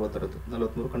ಇದರಲ್ಲಿ ಪಾಲ್ಗೊಳ್ತಾ ಇರೋದು.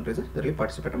 43 ಕಂಟ್ರೀಸ್ ಇದರಲ್ಲಿ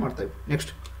ಪಾರ್ಟಿಸಿಪೇಟ್ ಮಾಡ್ತಾ ಇವೆ.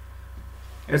 Next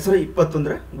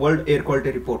 2021 world air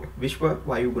quality report, ವಿಶ್ವ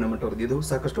ವಾಯು ಗುಣಮಟ್ಟ ವರದಿ. ಇದು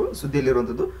ಸಾಕಷ್ಟು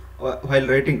ಸುದ್ದಿಯಲ್ಲಿರುವಂಥದ್ದು. ವೈಲ್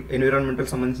ರೈಟಿಂಗ್ ಎನ್ವಿರಾನ್ಮೆಂಟಲ್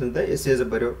ಸಂಬಂಧಿಸಿದಂತೆ ಎಸ್ಸೇಸ್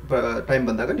ಬರೆಯೋ ಟೈಮ್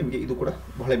ಬಂದಾಗ ನಿಮಗೆ ಇದು ಕೂಡ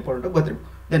ಬಹಳ ಇಂಪಾರ್ಟೆಂಟ್ ಗೊತ್ತಿರಬೇಕು.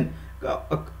 Then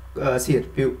ಸಿಯರ್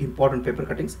important paper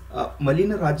cuttings.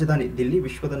 ಮಲಿನ ರಾಜಧಾನಿ ದಿಲ್ಲಿ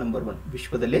ವಿಶ್ವದ ನಂಬರ್ 1,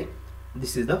 ವಿಶ್ವದಲ್ಲೇ.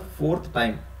 This is the fourth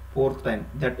time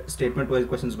that statement wise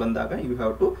questions ಬಂದಾಗ you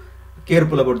have to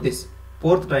careful about this.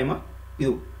 Fourth time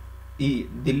ಇದು ಈ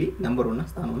ದಿಲ್ಲಿ ನಂಬರ್ 1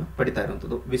 ಸ್ಥಾನವನ್ನು ಪಡಿತಾ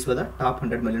ಇರುವಂಥದ್ದು. ವಿಶ್ವದ ಟಾಪ್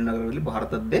 100 ಮಲಿನ ನಗರಗಳಲ್ಲಿ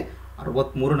ಭಾರತದ್ದೇ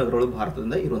 63 ನಗರಗಳು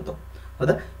ಭಾರತದಿಂದ ಇರುವಂಥವು.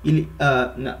 ಹೌದಾ? ಇಲ್ಲಿ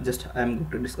just I am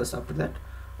going to discuss after that.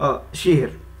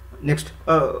 Shear. Next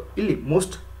ಇಲ್ಲಿ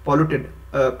ಮೋಸ್ಟ್ ಪಾಲ್ಯೂಟೆಡ್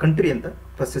ಕಂಟ್ರಿ ಅಂತ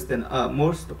ಪ್ರಶಸ್ತಿಯನ್ನು,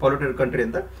 ಮೋಸ್ಟ್ ಪಾಲ್ಯೂಟೆಡ್ ಕಂಟ್ರಿ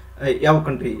ಅಂತ ಯಾವ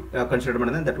ಕಂಟ್ರಿ ಕನ್ಸಿಡರ್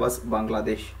ಮಾಡಿದೆ? That was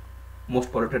Bangladesh,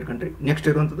 most ಪಾಲ್ಯೂಟೆಡ್ country. Next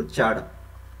ಇರುವಂಥದ್ದು Chad,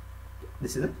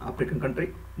 this is African country.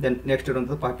 Then next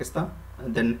ಇರುವಂಥದ್ದು ಪಾಕಿಸ್ತಾನ್.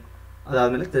 ದೆನ್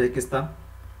ಅದಾದಮೇಲೆ ತಜಿಕಿಸ್ತಾನ್.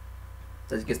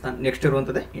 Next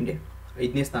ಇರುವಂಥದ್ದೇ India.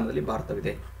 5ನೇ ಸ್ಥಾನದಲ್ಲಿ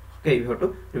ಭಾರತವಿದೆ. Okay, you have to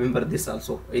remember this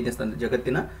also. 5ನೇ ಸ್ಥಾನದಲ್ಲಿ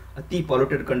ಜಗತ್ತಿನ ಅತಿ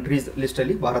ಪಾಲ್ಯೂಟೆಡ್ ಕಂಟ್ರೀಸ್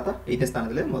ಲಿಸ್ಟಲ್ಲಿ ಭಾರತ 5ನೇ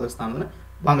ಸ್ಥಾನದಲ್ಲಿ, ಮೊದಲ ಸ್ಥಾನವನ್ನು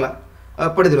ಬಾಂಗ್ಲಾ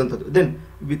ಪಡೆದಿರುವಂಥದ್ದು. ದೆನ್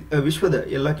ವಿಶ್ವದ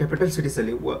ಎಲ್ಲ ಕ್ಯಾಪಿಟಲ್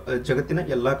ಸಿಟೀಸಲ್ಲಿ, ಜಗತ್ತಿನ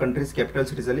ಎಲ್ಲ countries capital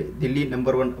ಸಿಟೀಸಲ್ಲಿ Delhi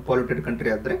number 1 ಪಾಲ್ಯೂಟೆಡ್ country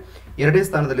ಆದರೆ 2ನೇ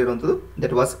ಸ್ಥಾನದಲ್ಲಿರುವಂಥದ್ದು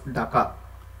ದಟ್ ವಾಸ್ ಢಾಕಾ.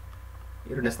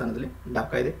 2ನೇ ಸ್ಥಾನದಲ್ಲಿ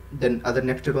ಢಾಕಾ ಇದೆ. ದೆನ್ ಅದರ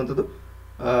ನೆಕ್ಸ್ಟ್ ಇರುವಂಥದ್ದು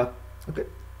okay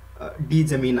D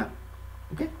ಜಮೀನಾ.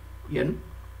 Okay, N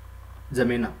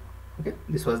ಜಮೀನಾ. Okay,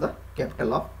 this was the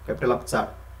capital of Chad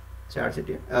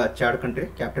city, Chad country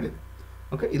capital ಇದೆ.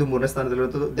 ಓಕೆ, ಇದು 3ನೇ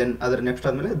ಸ್ಥಾನದಲ್ಲಿರುವಂಥದ್ದು. ದೆನ್ ಅದರ ನೆಕ್ಸ್ಟ್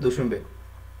ಆದಮೇಲೆ ದುಶುಂಬೆ.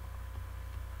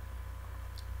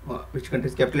 Which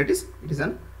countries capital it is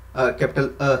an capital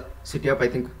city of I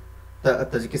think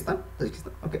Tajikistan.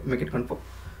 Okay, make it confirm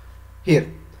here.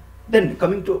 Then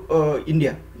coming to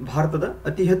India, ಭಾರತದ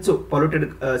ಅತಿ ಹೆಚ್ಚು ಪಾಲ್ಯೂಟೆಡ್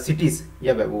cities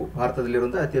ಯಾವ್ಯಾವು?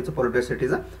 ಭಾರತದಲ್ಲಿರುವಂಥ ಅತಿ ಹೆಚ್ಚು ಪಾಲ್ಯೂಟೆಡ್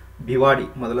ಸಿಟೀಸ್, ಭಿವಾಡಿ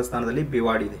ಮೊದಲ ಸ್ಥಾನದಲ್ಲಿ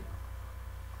ಭಿವಾಡಿ ಇದೆ.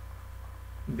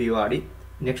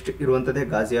 ನೆಕ್ಸ್ಟ್ ಇರುವಂಥದ್ದೇ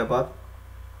ಗಾಜಿಯಾಬಾದ್.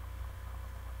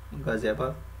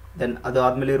 ದೆನ್ ಅದು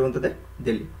ಆದಮೇಲೆ ಇರುವಂಥದ್ದೇ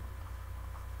ದಿಲ್ಲಿ.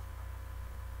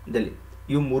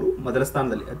 ಇವು 3 ಮೊದಲ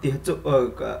ಸ್ಥಾನದಲ್ಲಿ ಅತಿ ಹೆಚ್ಚು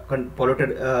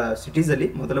ಪಾಲ್ಯೂಟೆಡ್ ಸಿಟೀಸಲ್ಲಿ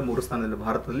ಮೊದಲ 3 ಸ್ಥಾನದಲ್ಲಿ,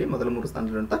 ಭಾರತದಲ್ಲಿ ಮೊದಲ 3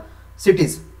 ಸ್ಥಾನದಲ್ಲಿರುವಂಥ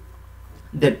cities.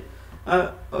 Then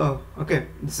okay,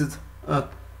 this is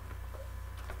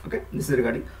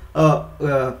regarding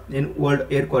ಏನು ವರ್ಲ್ಡ್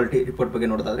ಏರ್ ಕ್ವಾಲಿಟಿ ರಿಪೋರ್ಟ್ ಬಗ್ಗೆ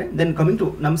ನೋಡೋದಾದ್ರೆ. ದೆನ್ ಕಮಿಂಗ್ ಟು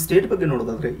ನಮ್ಮ ಸ್ಟೇಟ್ ಬಗ್ಗೆ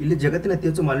ನೋಡೋದಾದ್ರೆ, ಇಲ್ಲಿ ಜಗತ್ತಿನ ಅತಿ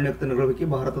ಹೆಚ್ಚು ಮಾಲಿನ್ಯಯುಕ್ತ ನಗರಗಳ ಪೈಕಿ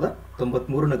ಭಾರತದ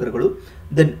 93 ನಗರಗಳು.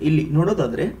 ದೆನ್ ಇಲ್ಲಿ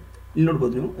ನೋಡೋದಾದ್ರೆ, ಇಲ್ಲಿ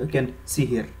ನೋಡ್ಬೋದು ನೀವು, ಯು ಕ್ಯಾನ್ ಸಿ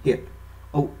ಹಿಯರ್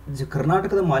ಅವು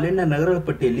ಕರ್ನಾಟಕದ ಮಾಲಿನ್ಯ ನಗರಗಳ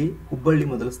ಪಟ್ಟಿಯಲ್ಲಿ ಹುಬ್ಬಳ್ಳಿ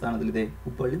ಮೊದಲ ಸ್ಥಾನದಲ್ಲಿದೆ.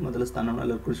 ಹುಬ್ಬಳ್ಳಿ ಮೊದಲ ಸ್ಥಾನವನ್ನು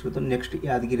ಅಲಂಕರಿಸಿರುತ್ತದೆ. ನೆಕ್ಸ್ಟ್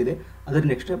ಯಾದಗಿರಿ ಇದೆ, ಅದರ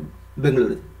ನೆಕ್ಸ್ಟ್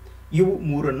ಬೆಂಗಳೂರು ಇದೆ. ಇವು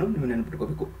 3 ನೀವು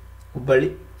ನೆನಪಿಟ್ಕೋಬೇಕು. Hubballi,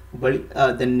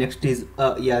 then next is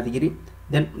Yadgir,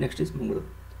 then next is Bengaluru.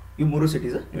 ಈ 3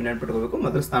 ಸಿಟೀಸ್ ನೀವು ನೆನಪಿಟ್ಕೋಬೇಕು.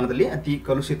 ಮೊದಲ ಸ್ಥಾನದಲ್ಲಿ ಅತಿ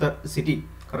ಕಲುಷಿತ ಸಿಟಿ,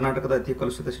 ಕರ್ನಾಟಕದ ಅತಿ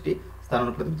ಕಲುಷಿತ ಸಿಟಿ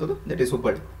ಸ್ಥಾನವನ್ನು ಪಡೆದಿರುತ್ತದೆ, ದಟ್ ಈಸ್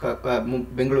ಹುಬ್ಬಳ್ಳಿ.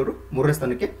 ಬೆಂಗಳೂರು 3ನೇ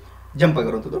ಸ್ಥಾನಕ್ಕೆ ಜಂಪ್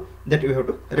ಆಗಿರುವಂಥದ್ದು, that you have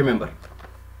to remember.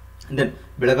 Then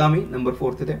Belagavi number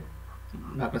 4 ಇದೆ,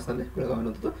 4ನೇ ಸ್ಥಾನದಲ್ಲಿ ಬೆಳಗಾವಿ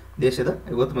ಇರುವಂಥದ್ದು. ದೇಶದ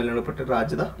 50 ಮಲಿನ ಪಟ್ಟಿ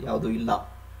ರಾಜ್ಯದ ಯಾವುದೂ ಇಲ್ಲ.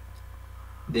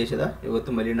 ದೇಶದ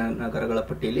 50 ಮಲಿನ ನಗರಗಳ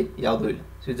ಪಟ್ಟಿಯಲ್ಲಿ ಯಾವುದೂ ಇಲ್ಲ.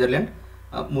 ಸ್ವಿಟ್ಜರ್ಲೆಂಡ್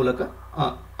ಮೂಲಕ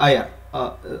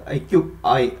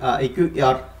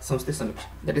IQAR ಸಂಸ್ಥೆ ಸಮೀಕ್ಷೆ,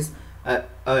 that is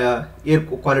air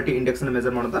quality index ಅನ್ನು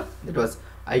ಮೆಜರ್ ಮಾಡೋದ, that was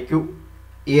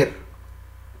IQAir.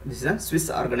 This is a Swiss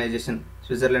organisation.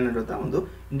 Switzerland ಇರುವಂಥ ಒಂದು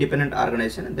independent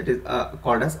organisation, that is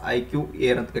called as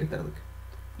IQAir ಅಂತ ಕರೀತಾರೆ ಅದಕ್ಕೆ.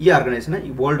 ಈ ಆರ್ಗನೈಸೇಷನ್ ಈ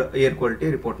ವರ್ಲ್ಡ್ ಏರ್ ಕ್ವಾಲಿಟಿ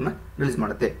ರಿಪೋರ್ಟ್ನ ರಿಲೀಸ್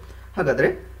ಮಾಡುತ್ತೆ. ಹಾಗಾದರೆ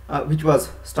which was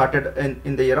started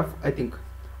in the year of I think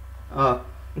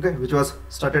which was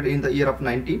started in the year of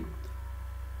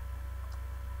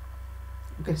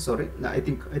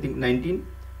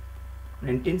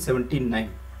 1979.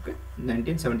 Okay,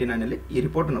 1979ನಲ್ಲಿ ಈ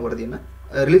ರಿಪೋರ್ಟ್ನ ವರದಿಯನ್ನು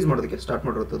ರಿಲೀಸ್ ಮಾಡೋದಕ್ಕೆ start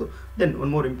ಮಾಡಿರುತ್ತದೆ. Then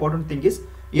one more important thing is,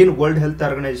 ಏನು ವರ್ಲ್ಡ್ ಹೆಲ್ತ್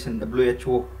ಆರ್ಗನೈಸೇಷನ್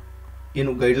WHO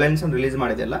ಏನು ಗೈಡ್ಲೈನ್ಸನ್ನು release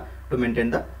ಮಾಡಿದೆಯಲ್ಲ to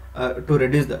maintain the to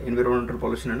reduce the environmental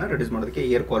ಪೊಲ್ಯೂಷನನ್ನು reduce ಮಾಡೋದಕ್ಕೆ,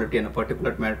 air ಕ್ವಾಲಿಟಿಯನ್ನು,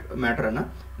 particular ಮ್ಯಾಟರನ್ನು,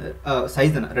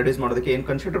 ಸೈಜನ್ನು reduce ಮಾಡೋದಕ್ಕೆ ಏನು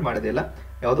consider ಮಾಡಿದೆಯಲ್ಲ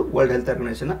ಯಾವುದು world health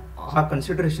organisation, ಆ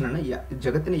ಕನ್ಸಿಡರೇಷನನ್ನು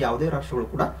ಜಗತ್ತಿನ ಯಾವುದೇ ರಾಷ್ಟ್ರಗಳು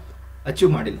ಕೂಡ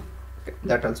ಅಚೀವ್ ಮಾಡಿಲ್ಲ. Okay,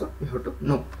 that also you have to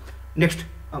know. Next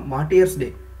ಮಾರ್ಟಿಯರ್ಸ್ day,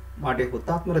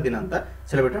 ಹುತಾತ್ಮರ ದಿನ ಅಂತ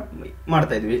ಸೆಲೆಬ್ರೇಟ್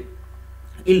ಮಾಡ್ತಾ ಇದ್ವಿ.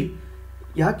 ಇಲ್ಲಿ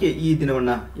ಯಾಕೆ ಈ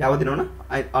ದಿನವನ್ನು, ಯಾವ ದಿನವನ್ನು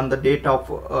on the date of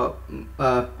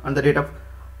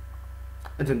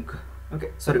I think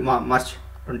March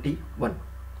 21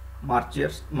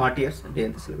 ಮಾರ್ಟಿಯರ್ಸ್ day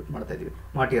ಅಂತ ಸೆಲೆಬ್ರೇಟ್ ಮಾಡ್ತಾ ಇದ್ದೀವಿ.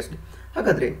 ಮಾರ್ಟಿಯರ್ಸ್ ಡೇ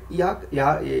ಹಾಗಾದರೆ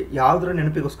ಯಾವುದರ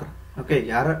ನೆನಪಿಗೋಸ್ಕರ, ಓಕೆ,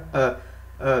 ಯಾರ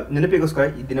ನೆನಪಿಗೋಸ್ಕರ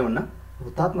ಈ ದಿನವನ್ನು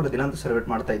ಹುತಾತ್ಮರ ದಿನ ಅಂತ ಸೆಲೆಬ್ರೇಟ್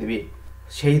ಮಾಡ್ತಾ ಇದೀವಿ.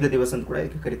 ಶಹೀದ್ ದಿವಸ್ ಅಂತ ಕೂಡ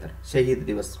ಇದಕ್ಕೆ ಕರೀತಾರೆ. ಶಹೀದ್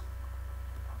ದಿವಸ್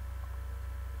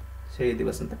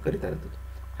ಅಂತ ಕರೀತಾ ಇರ್ತದೆ.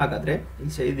 ಹಾಗಾದ್ರೆ ಈ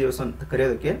ಶಹೀದ್ ದಿವಸ್ ಅಂತ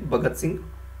ಕರೆಯೋದಕ್ಕೆ ಭಗತ್ ಸಿಂಗ್,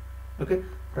 ಓಕೆ,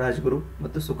 ರಾಜ್ಗುರು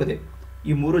ಮತ್ತು ಸುಖದೇವ್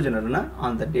ಈ 3 ಜನರನ್ನ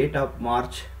on the date of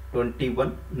March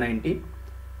 21,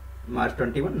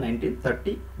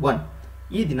 1931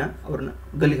 ಈ ದಿನ ಅವ್ರನ್ನ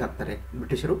ಗಲ್ಲಿಗೆ ಹಾಕ್ತಾರೆ.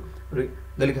 ಬ್ರಿಟಿಷರು ಅವ್ರಿಗೆ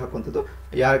ಗಲ್ಲಿಗೆ ಹಾಕುವಂಥದ್ದು.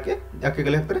 ಯಾಕೆ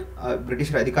ಗಲ್ಲಿಗೆ ಹಾಕ್ತಾರೆ?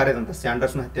 ಬ್ರಿಟಿಷರ ಅಧಿಕಾರಿಯಾದಂಥ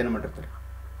ಸ್ಯಾಂಡರ್ಸ್ನ ಹತ್ಯೆಯನ್ನು ಮಾಡಿರ್ತಾರೆ.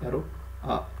 ಯಾರು?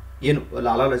 ಏನು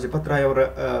ಲಾಲಾ ಲಜಪತ್ ರಾಯ್ ಅವರ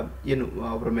ಏನು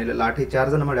ಅವರ ಮೇಲೆ ಲಾಠಿ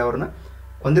ಚಾರ್ಜನ್ನು ಮಾಡಿ ಅವ್ರನ್ನ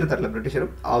ಕೊಂದಿರ್ತಾರಲ್ಲ ಬ್ರಿಟಿಷರು,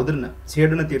 ಅದನ್ನ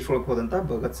ಸೇಡನ್ನು ತೀರ್ಸ್ಕೊಳಕ್ಕೆ ಹೋದಂಥ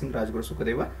ಭಗತ್ ಸಿಂಗ್, ರಾಜ್ಗುರು,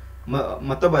 ಸುಖದೇವ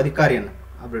ಮತ್ತೊಬ್ಬ ಅಧಿಕಾರಿಯನ್ನು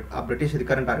ಆ ಬ್ರಿಟಿಷ್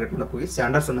ಅಧಿಕಾರಿಯನ್ನು ಟಾರ್ಗೆಟ್ ಮಾಡಕ್ಕೆ ಹೋಗಿ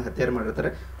ಸ್ಯಾಂಡರ್ಸನ್ನು ಹತ್ಯೆ ಮಾಡಿರ್ತಾರೆ.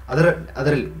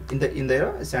 ಅದರಲ್ಲಿ ಇಂದ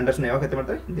ಸ್ಯಾಂಡರ್ಸ್ನ ಯಾವಾಗ ಹತ್ಯೆ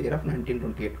ಮಾಡ್ತಾರೆ? In the year of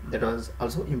 1928. That was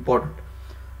also important.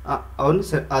 ಅವನು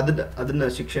ಅದನ್ನ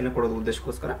ಶಿಕ್ಷೆಯನ್ನು ಕೊಡೋದು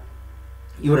ಉದ್ದೇಶಕ್ಕೋಸ್ಕರ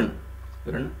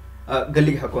ಇವರನ್ನು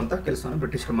ಗಲ್ಲಿಗೆ ಹಾಕುವಂಥ ಕೆಲಸವನ್ನು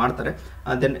ಬ್ರಿಟಿಷರು ಮಾಡ್ತಾರೆ.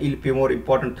 ದೆನ್ ಇಲ್ಲಿ more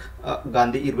important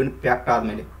Gandhi Irwin pact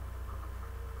ಆದಮೇಲೆ,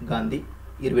 Gandhi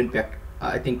Irwin pact,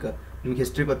 I think ನಿಮ್ಗೆ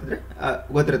ಹಿಸ್ಟ್ರಿ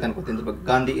ಗೊತ್ತಿರುತ್ತೆ ಅನ್ಕೋತೀನಿ ಇದ್ರ ಬಗ್ಗೆ.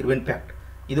 ಗಾಂಧಿ ಇರ್ವಿನ್ ಪ್ಯಾಕ್ಟ್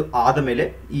ಇದು ಆದ ಮೇಲೆ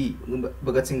ಈ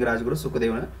Bhagat Singh, Rajguru,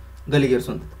 ಸುಖದೇವನ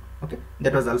ಗಲ್ಲಿಗೇರಿಸುವಂಥದ್ದು. Okay,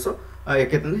 that was also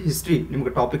ಯಾಕೆಂತಂದ್ರೆ ಹಿಸ್ಟ್ರಿ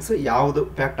ನಿಮ್ಗೆ ಟಾಪಿಕ್ಸ್ ಯಾವುದು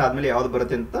ಪ್ಯಾಕ್ಟ್ ಆದಮೇಲೆ ಯಾವುದು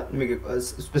ಬರುತ್ತೆ ಅಂತ ನಿಮಗೆ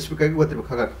ಸ್ಪೆಸಿಫಿಕ್ ಆಗಿ ಗೊತ್ತಿರ್ಬೇಕು.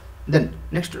 ಹಾಗಾಗಿ ದೆನ್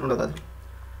ನೆಕ್ಸ್ಟ್ ನೋಡೋದಾದ್ರೆ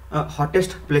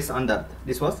hottest place on the earth.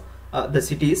 This was the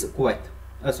city is Kuwait,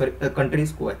 country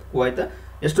is Kuwait. Kuwait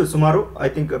ಎಷ್ಟು? ಸುಮಾರು I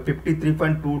think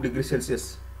 53.2 degree Celsius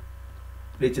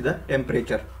reach the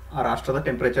temperature. ಆ ರಾಷ್ಟ್ರದ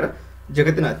ಟೆಂಪರೇಚರ್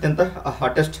ಜಗತ್ತಿನ ಅತ್ಯಂತ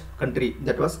hottest country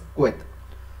that was Kuwait.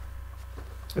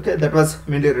 Okay, that was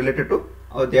mainly related to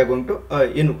they are going to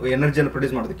ಏನು ಎನರ್ಜಿಯನ್ನು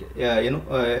produce ಮಾಡೋದಕ್ಕೆ, ಏನು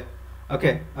okay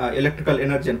electrical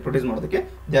ಎನರ್ಜಿಯನ್ನು produce ಮಾಡೋದಕ್ಕೆ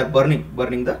ದೇ ಆರ್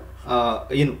ಬರ್ನಿಂಗ್ ದ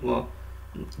ಏನು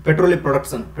petroleum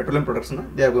ಪ್ರಾಡಕ್ಟ್ಸನ್ನು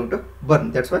they are going to burn.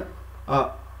 That's why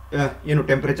ಏನು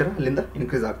temperature ಅಲ್ಲಿಂದ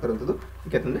increase ಆಗ್ತಿರುವಂಥದ್ದು.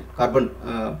 ಯಾಕೆಂತಂದರೆ carbon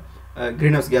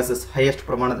green house gases highest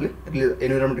ಪ್ರಮಾಣದಲ್ಲಿ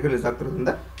ಎನ್ವಿರಾನ್ಮೆಂಟ್ಗೆ release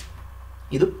ಆಗ್ತಿರೋದ್ರಿಂದ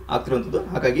ಇದು ಆಗ್ತಿರುವಂಥದ್ದು.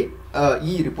 ಹಾಗಾಗಿ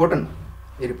ಈ ರಿಪೋರ್ಟನ್ನು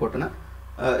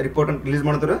ರಿಲೀಸ್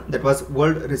ಮಾಡಿದವರು that was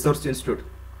world resource institute.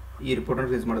 ಈ ರಿಪೋರ್ಟನ್ನು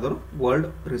ರಿಲೀಸ್ ಮಾಡಿದವರು ವರ್ಲ್ಡ್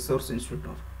ರಿಸೋರ್ಸ್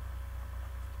ಇನ್ಸ್ಟಿಟ್ಯೂಟ್.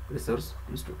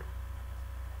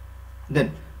 ದೆನ್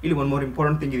ಇಲ್ಲಿ ಒನ್ ಮೋರ್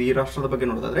ಇಂಪಾರ್ಟೆಂಟ್ ಥಿಂಗ್ ಇದೆ ಈ ರಾಷ್ಟ್ರದ ಬಗ್ಗೆ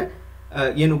ನೋಡೋದಾದ್ರೆ,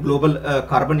 ಏನು global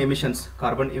carbon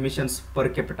emissions per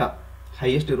capita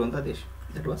highest ಇರುವಂಥ ದೇಶ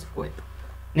that was Kuwait.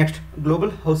 Next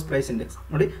global house price index.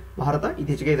 ನೋಡಿ, ಭಾರತ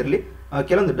ಇತ್ತೀಚೆಗೆ ಇದರಲ್ಲಿ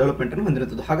ಕೆಲವೊಂದು ಡೆವಲಪ್ಮೆಂಟನ್ನು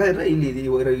ಹೊಂದಿರುತ್ತದೆ. ಹಾಗಾದರೆ ಇಲ್ಲಿ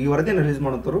ಈ ವರದಿಯನ್ನು ರಿಲೀಸ್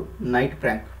ಮಾಡುವಂಥವ್ರು ನೈಟ್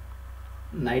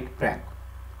ಪ್ರ್ಯಾಂಕ್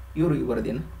ಇವರು ಈ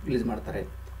ವರದಿಯನ್ನು ರಿಲೀಸ್ ಮಾಡ್ತಾರೆ.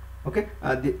 Okay,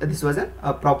 this was a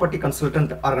property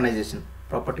consultant organisation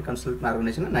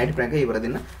night prank ಈ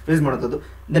ವರದಿಯನ್ನು ರಿಲೀಸ್ ಮಾಡುವಂಥದ್ದು.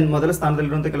 ದೆನ್ ಮೊದಲ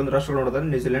ಸ್ಥಾನದಲ್ಲಿರುವಂಥ ಕೆಲವೊಂದು ರಾಷ್ಟ್ರಗಳು ನೋಡೋದಾದ್ರೆ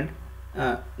ನ್ಯೂಜಿಲೆಂಡ್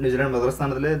ಮೊದಲ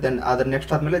ಸ್ಥಾನದಲ್ಲಿ. ದೆನ್ ಅದರ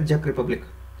ನೆಕ್ಸ್ಟ್ ಆದಮೇಲೆ check republic.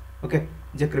 Okay,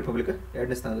 check republic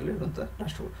 2ನೇ ಸ್ಥಾನದಲ್ಲಿ ಇರುವಂಥ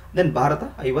ರಾಷ್ಟ್ರಗಳು. ದೆನ್ ಭಾರತ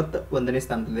 51ನೇ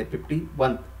ಸ್ಥಾನದಲ್ಲಿ,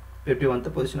 51th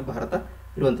ಪೊಸಿಷನ್ ಭಾರತ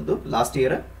ಇರುವಂಥದ್ದು. Last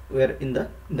year wear in the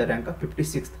rank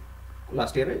 56th.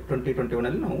 Last year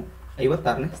 2021 ನಾವು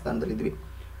 56ನೇ ಸ್ಥಾನದಲ್ಲಿದ್ವಿ.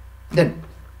 ದೆನ್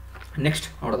ನೆಕ್ಸ್ಟ್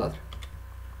ನೋಡೋದಾದ್ರೆ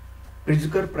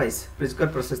ಪ್ರಿಜ್ಕರ್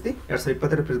ಪ್ರಶಸ್ತಿ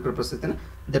 2020 ಪ್ರಿಜ್ಕರ್ ಪ್ರಶಸ್ತಿನ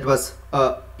ದಟ್ ವಾಸ್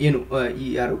ಏನು ಈ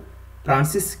ಯಾರು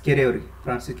ಫ್ರಾನ್ಸಿಸ್ ಕೆರೆ ಅವರಿಗೆ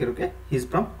ಈಸ್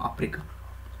ಫ್ರಮ್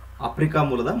ಆಫ್ರಿಕಾ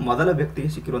ಮೂಲದ ಮೊದಲ ವ್ಯಕ್ತಿಗೆ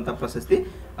ಸಿಕ್ಕಿರುವಂಥ ಪ್ರಶಸ್ತಿ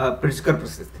ಪ್ರಿಜ್ಕರ್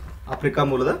ಪ್ರಶಸ್ತಿ. ಆಫ್ರಿಕಾ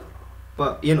ಮೂಲದ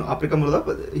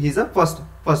is a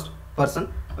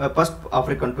first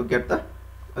African to get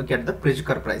the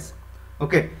ಪ್ರಿಜ್ಕರ್ price.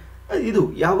 Okay, ಇದು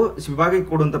ಯಾವ ವಿಭಾಗಕ್ಕೆ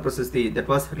ಕೊಡುವಂಥ ಪ್ರಶಸ್ತಿ? ದಟ್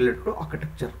ವಾಸ್ ರಿಲೇಟೆಡ್ ಟು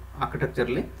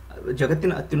ಆರ್ಕಿಟೆಕ್ಚರ್ಲಿ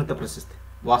ಜಗತ್ತಿನ ಅತ್ಯುನ್ನತ ಪ್ರಶಸ್ತಿ.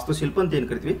 ವಾಸ್ತುಶಿಲ್ಪ ಅಂತ ಏನು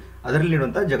ಕರಿತೀವಿ ಅದರಲ್ಲಿ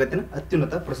ನೀಡುವಂಥ ಜಗತ್ತಿನ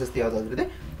ಅತ್ಯುನ್ನತ ಪ್ರಶಸ್ತಿ ಯಾವುದಾದ್ರಿದೆ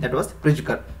ದಟ್ ವಾಸ್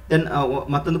ಪ್ರಿಜ್ಕರ್. ದೆನ್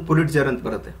ಮತ್ತೊಂದು ಪುಲಿಟ್ಜರ್ ಅಂತ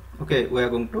ಬರುತ್ತೆ. Okay, we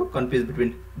are going to confuse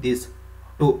between these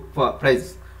 2 price.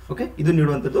 Okay, ಇದು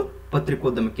ನೀಡುವಂಥದ್ದು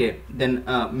ಪತ್ರಿಕೋದ್ಯಮಕ್ಕೆ, ದೆನ್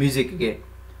ಮ್ಯೂಸಿಕ್ಗೆ,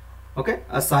 ಓಕೆ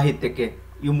ಸಾಹಿತ್ಯಕ್ಕೆ,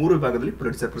 ಈ 3 ವಿಭಾಗದಲ್ಲಿ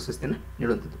ಪುಲಿಟ್ಜರ್ ಪ್ರಶಸ್ತಿಯನ್ನು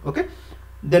ನೀಡುವಂಥದ್ದು. ಓಕೆ,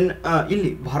 ದೆನ್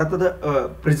ಇಲ್ಲಿ ಭಾರತದ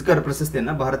ಪ್ರಿಜ್ಕರ್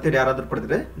ಪ್ರಶಸ್ತಿಯನ್ನು ಭಾರತೀಯರು ಯಾರಾದರೂ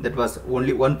ಪಡೆದರೆ that was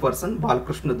only 1 person,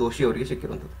 Balakrishna ದೋಷಿ ಅವರಿಗೆ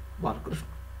ಸಿಕ್ಕಿರುವಂಥದ್ದು. Balakrishna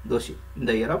ದೋಷಿ in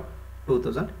the year of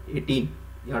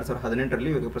 2018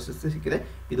 ಇವರಿಗೆ ಪ್ರಶಸ್ತಿ ಸಿಕ್ಕಿದೆ.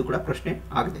 ಇದು ಕೂಡ ಪ್ರಶ್ನೆ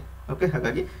ಆಗಿದೆ. ಓಕೆ,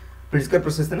 ಹಾಗಾಗಿ ಪ್ರಿಜ್ಕರ್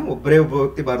ಪ್ರಶಸ್ತಿನ ಒಬ್ಬ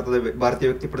ವ್ಯಕ್ತಿ ಭಾರತೀಯ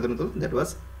ವ್ಯಕ್ತಿ ಪಡೆದಿರುವಂಥದ್ದು ದಟ್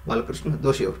ವಾಸ್ ಬಾಲಕೃಷ್ಣ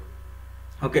ದೋಷಿ ಅವರು.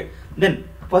 Okay, then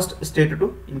first state to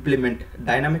implement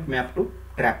dynamic map to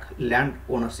track land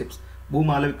ಓನರ್ಶಿಪ್ಸ್.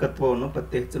 ಭೂಮಾಲೀಕತ್ವವನ್ನು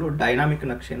ಪತ್ತೆ ಹಚ್ಚಲು ಡೈನಾಮಿಕ್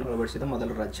ನಕ್ಷೆಯನ್ನು ಅಳವಡಿಸಿದ ಮೊದಲ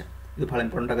ರಾಜ್ಯ. ಇದು ಬಹಳ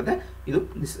ಇಂಪಾರ್ಟೆಂಟ್ ಆಗುತ್ತೆ. ಇದು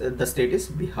the state is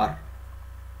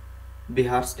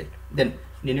Bihar state. Then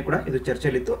ನಿನ್ನೆ ಕೂಡ ಇದು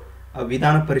ಚರ್ಚೆಯಲ್ಲಿತ್ತು.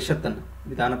 ವಿಧಾನ ಪರಿಷತ್ತನ್ನು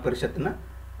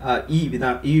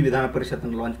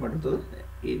launch ಮಾಡಿರುತ್ತದೆ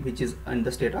which is in the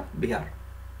state of Bihar.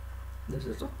 This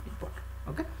is important.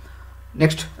 Okay,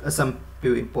 next some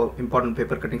important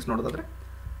paper cuttings ನೋಡೋದಾದ್ರೆ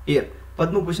ಇಯರ್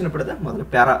ಪದ್ಮಭೂಷಣ ಪಡೆದ ಮೊದಲ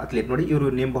ಪ್ಯಾರಾ ಅಥ್ಲೀಟ್. ನೋಡಿ, ಇವರು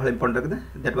ನೇಮ್ ಬಹಳ ಇಂಪಾರ್ಟೆಂಟ್ ಆಗಿದೆ.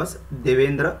 That was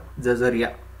Devendra ಜಜರಿಯಾ.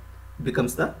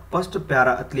 Becomes the first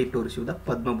para athlete to receive the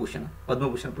Padma Bhushan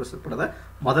ಪ್ರಶಸ್ತಿ ಪಡೆದ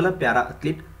ಮೊದಲ ಪ್ಯಾರಾ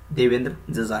ಅಥ್ಲೀಟ್ ದೇವೇಂದ್ರ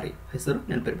ಜಜಾರಿ, ಹೆಸರು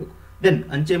ನೆನಪಿರಬೇಕು. ದೆನ್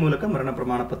ಅಂಚೆ ಮೂಲಕ ಮರಣ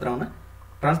ಪ್ರಮಾಣ ಪತ್ರವನ್ನು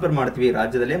ಟ್ರಾನ್ಸ್ಫರ್ ಮಾಡ್ತೀವಿ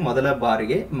ರಾಜ್ಯದಲ್ಲೇ ಮೊದಲ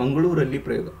ಬಾರಿಗೆ ಮಂಗಳೂರಲ್ಲಿ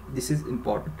ಪ್ರಯೋಗ. This is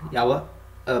important. ಯಾವ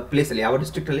ಪ್ಲೇಸಲ್ಲಿ, ಯಾವ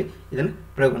ಡಿಸ್ಟ್ರಿಕ್ಟಲ್ಲಿ ಇದನ್ನು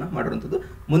ಪ್ರಯೋಗನ ಮಾಡಿರುವಂಥದ್ದು.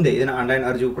 ಮುಂದೆ ಇದನ್ನು ಆನ್ಲೈನ್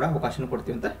ಅರ್ಜಿಗೂ ಕೂಡ ಅವಕಾಶ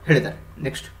ಕೊಡ್ತೀವಿ ಅಂತ ಹೇಳಿದ್ದಾರೆ.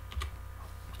 ನೆಕ್ಸ್ಟ್,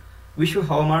 ವಿಶ್ವ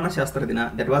ಹವಾಮಾನ ಶಾಸ್ತ್ರ ದಿನ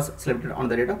that was celebrated on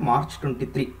the date of March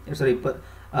 23,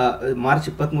 March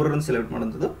 23ರಂದು celebrate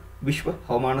ಮಾಡುವಂಥದ್ದು ವಿಶ್ವ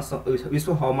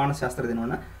ಹವಾಮಾನ ಶಾಸ್ತ್ರ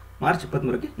ದಿನವನ್ನು ಮಾರ್ಚ್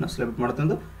 23ಕ್ಕೆ ನಾವು ಸೆಲೆಬ್ರೇಟ್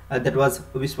ಮಾಡುತ್ತಂದು. ದಟ್ ವಾಸ್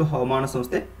ವಿಶ್ವ ಹವಾಮಾನ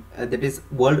ಸಂಸ್ಥೆ, that is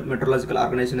world meteorological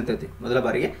organisation ಅಂತ ಹೇಳ್ತೀವಿ. ಮೊದಲ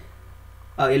ಬಾರಿಗೆ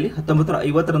ಇಲ್ಲಿ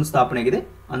 1950ರಂದು ಸ್ಥಾಪನೆಯಾಗಿದೆ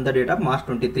on the date of March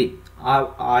 23.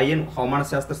 ಆ ಏನು ಹವಾಮಾನ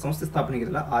ಶಾಸ್ತ್ರ ಸಂಸ್ಥೆ ಸ್ಥಾಪನೆ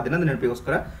ಆಗಿರಲ್ಲ ಆ ದಿನದ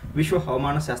ನೆನಪಿಗೋಸ್ಕರ ವಿಶ್ವ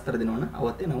ಹವಾಮಾನ ಶಾಸ್ತ್ರ ದಿನವನ್ನು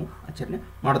ಅವತ್ತೇ ನಾವು ಆಚರಣೆ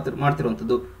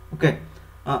ಮಾಡ್ತಿರುವಂಥದ್ದು. ಓಕೆ,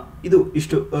 ಇದು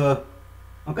ಇಷ್ಟು.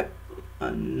 Okay,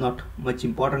 not much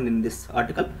important in this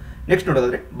article. Next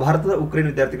ನೋಡೋದಾದ್ರೆ, ಭಾರತದ ಉಕ್ರೇನ್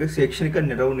ವಿದ್ಯಾರ್ಥಿಗಳಿಗೆ ಶೈಕ್ಷಣಿಕ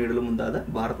ನೆರವು ನೀಡಲು ಮುಂದಾದ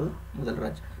ಭಾರತದ ಮೊದಲ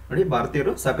ರಾಜ್ಯ. ನೋಡಿ,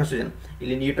 ಭಾರತೀಯರು ಸಾಕಷ್ಟು ಜನ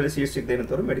ಇಲ್ಲಿ ನೀಟಲ್ಲಿ ಸೀಟ್ ಸಿಗದೆ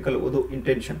ಏನಂತವ್ರು ಮೆಡಿಕಲ್ ಓದು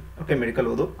ಇಂಟೆನ್ಷನ್, ಓಕೆ, ಮೆಡಿಕಲ್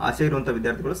ಓದು ಆಸೆ ಇರುವಂಥ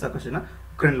ವಿದ್ಯಾರ್ಥಿಗಳು ಸಾಕಷ್ಟು ಜನ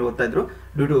ಉಕ್ರೇನಲ್ಲಿ ಓದ್ತಾ ಇದ್ರು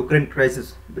due to Ukraine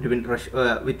crisis between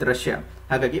with Russia.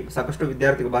 ಹಾಗಾಗಿ ಸಾಕಷ್ಟು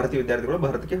ಭಾರತೀಯ ವಿದ್ಯಾರ್ಥಿಗಳು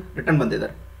ಭಾರತಕ್ಕೆ ರಿಟರ್ನ್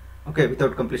ಬಂದಿದ್ದಾರೆ. Okay,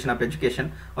 without completion of education.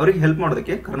 ಅವರಿಗೆ ಹೆಲ್ಪ್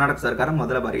ಮಾಡೋದಕ್ಕೆ ಕರ್ನಾಟಕ ಸರ್ಕಾರ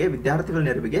ಮೊದಲ ಬಾರಿಗೆ ವಿದ್ಯಾರ್ಥಿಗಳ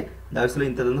ನೆರವಿಗೆ ಧಾವಿಸಲು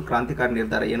ಇಂಥದ್ದೊಂದು ಕ್ರಾಂತಿಕಾರಿ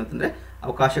ನಿರ್ಧಾರ ಏನಂತಂದರೆ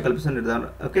ಅವಕಾಶ ಕಲ್ಪಿಸುವ ನಿರ್ಧಾರ.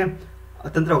 ಓಕೆ,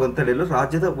 ಅತಂತ್ರವಾಗುವಂತ ಹೇಳಲು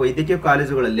ರಾಜ್ಯದ ವೈದ್ಯಕೀಯ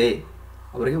ಕಾಲೇಜುಗಳಲ್ಲಿ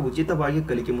ಅವರಿಗೆ ಉಚಿತವಾಗಿ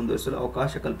ಕಲಿಕೆ ಮುಂದುವರಿಸಲು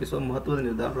ಅವಕಾಶ ಕಲ್ಪಿಸುವ ಮಹತ್ವದ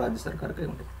ನಿರ್ಧಾರ ರಾಜ್ಯ ಸರ್ಕಾರ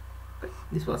ಕೈಗೊಂಡಿದೆ.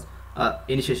 This was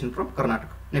initiation from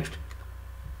Karnataka. Next,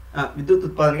 ವಿದ್ಯುತ್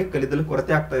ಉತ್ಪಾದನೆಗೆ ಕಲ್ಲಿದ್ದಲು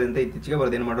ಕೊರತೆ ಆಗ್ತಾ ಇದೆ ಅಂತ ಇತ್ತೀಚೆಗೆ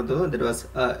ವರದಿಯನ್ನು ಮಾಡುವಂಥದ್ದು. ದಟ್ ವಾಸ್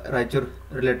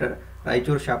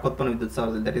ರಾಯಚೂರು ಶಾಖೋತ್ಪನ್ನ ವಿದ್ಯುತ್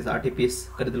ಸ್ಥಾವರದಲ್ಲಿ, ದಟ್ ಈಸ್ RTPS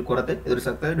ಕಲ್ಲಿದ್ದಲು ಕೊರತೆ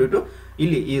ಎದುರಿಸಾಗ್ತದೆ ಡ್ಯೂ ಟು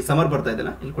ಇಲ್ಲಿ ಈ ಸಮರ್ ಬರ್ತಾ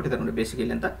ಇದೆಯಲ್ಲ, ಇಲ್ಲಿ ಕೊಟ್ಟಿದ್ದಾರೆ ನೋಡಿ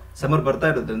ಬೇಸಿಗೆಯಲ್ಲಿ ಅಂತ. ಸಮರ್ ಬರ್ತಾ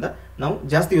ಇರೋದ್ರಿಂದ ನಾವು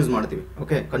ಜಾಸ್ತಿ ಯೂಸ್ ಮಾಡ್ತೀವಿ.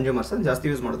 ಓಕೆ, ಕನ್ಸ್ಯೂಮರ್ಸ್ ಜಾಸ್ತಿ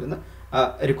ಯೂಸ್ ಮಾಡೋದ್ರಿಂದ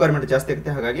ರಿಕ್ವೈರ್ಮೆಂಟ್ ಜಾಸ್ತಿ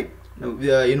ಆಗುತ್ತೆ. ಹಾಗಾಗಿ ನಾವು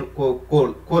ಏನು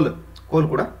ಕೋಲ್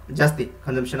ಕೂಡ ಜಾಸ್ತಿ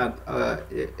ಕನ್ಸಂಪ್ಷನ್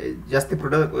ಜಾಸ್ತಿ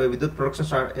ವಿದ್ಯುತ್ ಪ್ರೊಡಕ್ಷನ್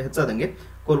ಹೆಚ್ಚಾದಂಗೆ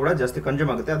ಕೋಲ್ ಕೂಡ ಜಾಸ್ತಿ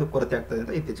ಕನ್ಸ್ಯೂಮ್ ಆಗುತ್ತೆ, ಅದು ಕೊರತೆ ಆಗ್ತದೆ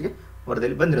ಅಂತ ಇತ್ತೀಚೆಗೆ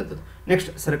ವರದಿಯಲ್ಲಿ ಬಂದಿರುತ್ತದೆ. ನೆಕ್ಸ್ಟ್,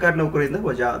 ಸರ್ಕಾರಿ ನೌಕರಿಯಿಂದ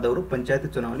ವಜಾ ಆದವರು ಪಂಚಾಯತ್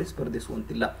ಚುನಾವಣೆಯಲ್ಲಿ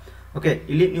ಸ್ಪರ್ಧಿಸುವಂತಿಲ್ಲ. ಓಕೆ,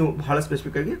 ಇಲ್ಲಿ ನೀವು ಬಹಳ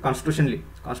ಸ್ಪೆಸಿಫಿಕ್ ಆಗಿ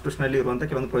ಕಾನ್ಸ್ಟಿಟ್ಯೂಷನಲ್ಲಿ ಇರುವಂಥ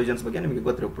ಕೆಲವೊಂದು ಪ್ರೊವಿಷನ್ಸ್ ಬಗ್ಗೆ ನಿಮಗೆ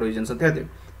ಗೊತ್ತಿರೋ ಪ್ರೊವಿಷನ್ಸ್ ಅಂತ ಹೇಳ್ತೀವಿ.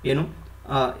 ಏನು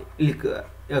ಇಲ್ಲಿ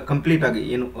ಕಂಪ್ಲೀಟ್ ಆಗಿ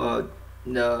ಏನು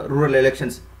ರೂರಲ್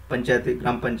ಎಲೆಕ್ಷನ್ಸ್,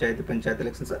 ಗ್ರಾಮ panchayat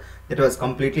elections that was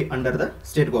completely under the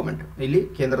state government. ಇಲ್ಲಿ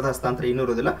ಕೇಂದ್ರದ ಹಸ್ತಾಂತರ ಏನೂ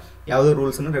ಇರೋದಿಲ್ಲ. ಯಾವುದೇ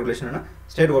ರೂಲ್ಸ್ ಅನ್ನು ರೆಗ್ಯುಲೇಷನ್ ಅನ್ನು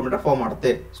ಸ್ಟೇಟ್ ಗೌರ್ಮೆಂಟ್ ಫಾರ್ಮ್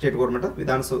ಮಾಡುತ್ತೆ. ಸ್ಟೇಟ್ ಗೌರ್ಮೆಂಟ್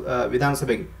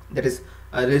ವಿಧಾನಸಭೆಗೆ, ದಟ್ ಈಸ್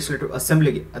ಲೆಜಿಸ್ಲೇಟಿವ್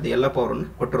ಅಸೆಂಬ್ಲಿಗೆ ಅದು ಎಲ್ಲ ಪವರನ್ನು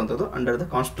ಕೊಟ್ಟಿರುವಂಥದ್ದು ಅಂಡರ್ ದ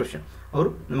ಕಾನ್ಸ್ಟಿಟ್ಯೂಷನ್. ಅವರು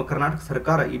ನಮ್ಮ ಕರ್ನಾಟಕ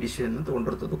ಸರ್ಕಾರ ಈ ಡಿಸಿಷನ್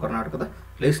ತಗೊಂಡಿರುತ್ತದೆ. ಕರ್ನಾಟಕದ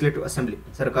ಲೆಜಿಸ್ಲೇಟಿವ್ ಅಸೆಂಬ್ಲಿ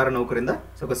ಸರ್ಕಾರ ನೌಕರಿಂದ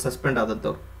ಸ್ವಲ್ಪ ಸಸ್ಪೆಂಡ್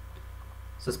ಆದಂಥವ್ರು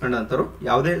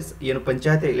ಯಾವುದೇ ಏನು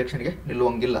ಪಂಚಾಯತ್ ಎಲೆಕ್ಷನ್ಗೆ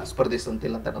ನಿಲ್ಲುವಂಗಿಲ್ಲ,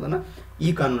 ಸ್ಪರ್ಧಿಸುವಂತಿಲ್ಲ ಅಂತ ಅನ್ನೋದನ್ನು ಈ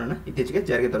ಕಾನೂನನ್ನು ಇತ್ತೀಚೆಗೆ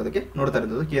ಜಾರಿಗೆ ತರೋದಕ್ಕೆ ನೋಡ್ತಾ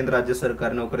ಇರೋದು. ಕೇಂದ್ರ ರಾಜ್ಯ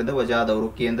ಸರ್ಕಾರಿ ನೌಕರಿಂದ ವಜಾ ಆದವರು,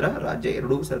 ಕೇಂದ್ರ ರಾಜ್ಯ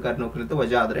ಎರಡೂ ಸರ್ಕಾರಿ ನೌಕರಿಂದ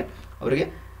ವಜಾ ಆದರೆ ಅವರಿಗೆ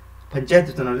ಪಂಚಾಯತ್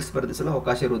ಚುನಾವಣೆಯಲ್ಲಿ ಸ್ಪರ್ಧಿಸಲು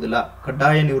ಅವಕಾಶ ಇರುವುದಿಲ್ಲ.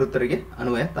 ಕಡ್ಡಾಯ ನಿವೃತ್ತರಿಗೆ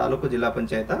ಅನ್ವಯ ತಾಲೂಕು ಜಿಲ್ಲಾ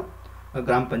ಪಂಚಾಯತ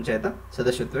ಗ್ರಾಮ ಪಂಚಾಯತ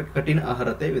ಸದಸ್ಯತ್ವಕ್ಕೆ ಕಠಿಣ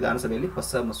ಅರ್ಹತೆ ವಿಧಾನಸಭೆಯಲ್ಲಿ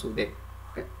ಹೊಸ ಮಸೂದೆ.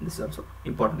 Okay, this also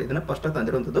important. ಇದನ್ನು first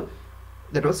ತಂದಿರುವಂಥದ್ದು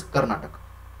that was Karnataka.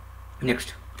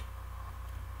 Next,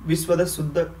 ವಿಶ್ವದ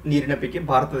ಶುದ್ಧ ನೀರಿನ ಪೈಕಿ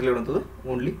ಭಾರತದಲ್ಲಿರುವಂಥದ್ದು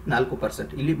ಓನ್ಲಿ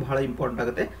 4%. ಇಲ್ಲಿ ಬಹಳ ಇಂಪಾರ್ಟೆಂಟ್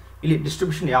ಆಗುತ್ತೆ. ಇಲ್ಲಿ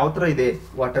ಡಿಸ್ಟ್ರಿಬ್ಯೂಷನ್ ಯಾವ ಥರ ಇದೆ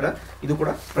ವಾಟರ್, ಇದು ಕೂಡ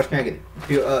ಪ್ರಶ್ನೆ ಆಗಿದೆ.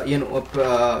 ಏನು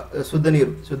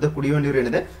ಶುದ್ಧ ಕುಡಿಯುವ ನೀರು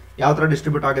ಏನಿದೆ ಯಾವ ಥರ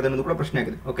ಡಿಸ್ಟ್ರಿಬ್ಯೂಟ್ ಆಗಿದೆ ಅನ್ನೋದು ಕೂಡ ಪ್ರಶ್ನೆ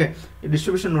ಆಗಿದೆ. ಓಕೆ, ಈ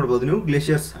ಡಿಸ್ಟ್ರಿಬ್ಯೂಷನ್ ನೋಡ್ಬೋದು ನೀವು.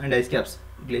 ಗ್ಲೇಷಿಯರ್ಸ್ ಆ್ಯಂಡ್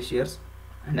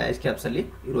ಐಸ್ ಕ್ಯಾಪ್ಸಲ್ಲಿ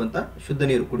ಇರುವಂಥ ಶುದ್ಧ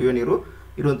ನೀರು, ಕುಡಿಯುವ ನೀರು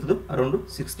ಇರುವಂಥದ್ದು around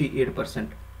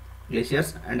 68%.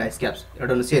 Glaciers and ice caps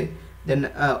ಎರಡನ್ನು ಸೇರಿ. ದೆನ್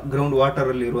ಗ್ರೌಂಡ್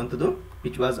ವಾಟರಲ್ಲಿ ಇರುವಂಥದ್ದು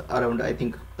ವಿಚ್ ವಾಸ್ ಅರೌಂಡ್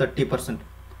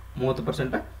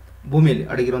 30% ಭೂಮಿಯಲ್ಲಿ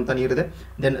ಅಡಗಿರುವಂಥ ನೀರಿದೆ.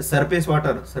 ದೆನ್ ಸರ್ಫೇಸ್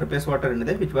ವಾಟರ್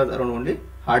ಏನಿದೆ which was around only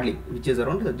which is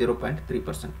around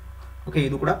 0.3%. Okay,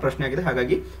 ಇದು ಕೂಡ ಪ್ರಶ್ನೆ ಆಗಿದೆ.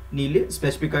 ಹಾಗಾಗಿ ನೀವು ಇಲ್ಲಿ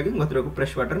ಸ್ಪೆಸಿಫಿಕ್ ಆಗಿ ಗೊತ್ತಿರಬೇಕು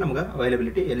ಫ್ರೆಶ್ ವಾಟರ್ ನಮಗೆ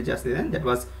ಅವೈಲಬಿಲಿಟಿ ಎಲ್ಲಿ ಜಾಸ್ತಿ ಇದೆ, that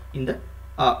was in the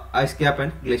ice cap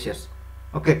and glaciers.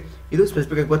 Okay, ಇದು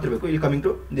ಸ್ಪೆಸಿಫಿಕ್ ಆಗಿ ಗೊತ್ತಿರಬೇಕು. ಇಲ್ಲಿ ಕಮಿಂಗ್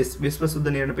ಟು ದಿಸ್, ವಿಶ್ವ ಶುದ್ಧ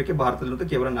ನೀರಿನ ಪೈಕಿ ಭಾರತದಲ್ಲಂತೂ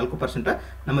ಕೇವಲ 4%.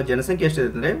 ನಮ್ಮ ಜನಸಂಖ್ಯೆ ಎಷ್ಟಿದೆ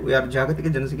ಅಂದರೆ ಜಾಗತಿಕ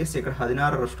ಜನಸಂಖ್ಯೆ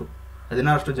 16%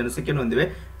 ಜನಸಂಖ್ಯೆಯನ್ನು ಹೊಂದಿವೆ.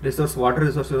 ವಾಟರ್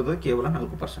ರಿಸೋರ್ಸ್ ಇರೋದು ಕೇವಲ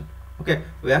 4%. Okay,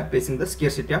 we are facing the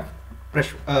scarcity of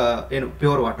fresh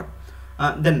pure water.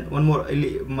 Then one more, ಇಲ್ಲಿ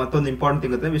ಮತ್ತೊಂದು ಇಂಪಾರ್ಟೆಂಟ್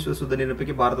ಥಿಂಗ್ ಅಂದರೆ ವಿಶ್ವ ಶುದ್ಧ ನೀರಿನ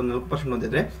ಪೈಕಿ ಭಾರತ 4%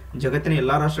 ಹೊಂದಿದ್ರೆ ಜಗತ್ತಿನ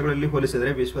ಎಲ್ಲ ರಾಷ್ಟ್ರಗಳಲ್ಲಿ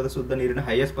ಹೋಲಿಸಿದರೆ ವಿಶ್ವದ ಶುದ್ಧ ನೀರಿನ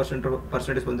ಹೈಯೆಸ್ಟ್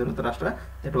ಪರ್ಸೆಂಟೇಜ್ ಹೊಂದಿರುವಂಥ ರಾಷ್ಟ್ರ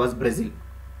that was Brazil.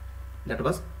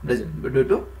 Due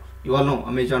to you all know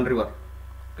Amazon river.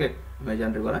 Okay,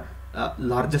 Amazon river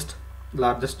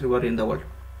largest river in the world.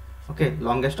 Okay,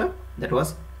 longest that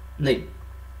was Nile.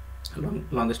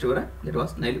 Longest river that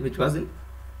was Nile which was in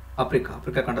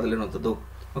Africa ಖಂಡದಲ್ಲಿರುವಂಥದ್ದು.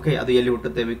 Okay, ಅದು ಎಲ್ಲಿ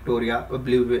ಹುಟ್ಟುತ್ತೆ? Victoria,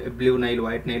 blue Nile,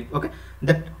 white Nile. Okay,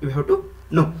 that you have to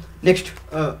know. Next,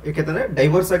 ಯಾಕೆಂದರೆ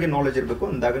divorce ಆಗಿ knowledge ಇರಬೇಕು,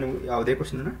 ಅಂದಾಗ ನೀವು ಯಾವುದೇ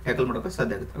ಕ್ವಶನನ್ನು tackle ಮಾಡೋಕ್ಕೆ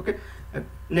ಸಾಧ್ಯ ಆಗುತ್ತೆ. ಓಕೆ,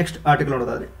 ನೆಕ್ಸ್ಟ್ ಆರ್ಟಿಕಲ್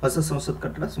ನೋಡೋದಾದರೆ ಹೊಸ ಸಂಸತ್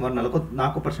ಕಟ್ಟಡ ಸುಮಾರು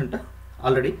 4%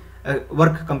 ಆಲ್ರೆಡಿ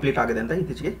ವರ್ಕ್ ಕಂಪ್ಲೀಟ್ ಆಗಿದೆ ಅಂತ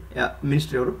ಇತ್ತೀಚೆಗೆ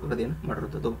ಮಿನಿಸ್ಟ್ರಿ ಅವರು ವರದಿಯನ್ನು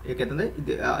ಮಾಡಿರುತ್ತದೆ. ಏಕೆಂತಂದರೆ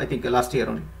ಇದು I think last year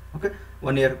only. Okay,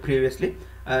 1 year previously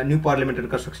new parliamentary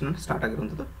construction start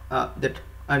ಆಗಿರುವಂಥದ್ದು. ದಟ್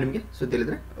ನಿಮಗೆ ಸುದ್ದಿ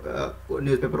ಹೇಳಿದರೆ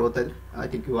ನ್ಯೂಸ್ ಪೇಪರ್ ಓದ್ತಾ ಇದ್ರೆ I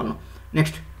think you all know.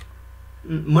 Next,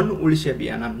 ಮಣ್ಣು ಉಳಿಸಿ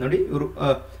ಅಭಿಯಾನ. ನೋಡಿ, ಇವರು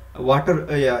ವಾಟರ್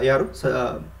ಯಾರು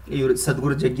ಇವರು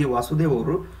ಸದ್ಗುರು ಜಗ್ಗಿ ವಾಸುದೇವ್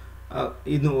ಅವರು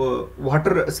ಇದು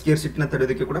ವಾಟರ್ ಸ್ಕೇರ್ಸಿಟಿನ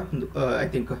ತಡೆಯೋದಕ್ಕೆ ಕೂಡ ಒಂದು ಐ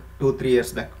ಥಿಂಕ್ 2-3 years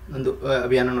ಬ್ಯಾಕ್ ಒಂದು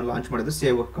ಅಭಿಯಾನವನ್ನು ಲಾಂಚ್ ಮಾಡಿದ್ರು.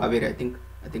 Save Kaveri, I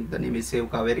think the name is save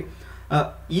Kaveri.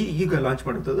 ಈಗ ಲಾಂಚ್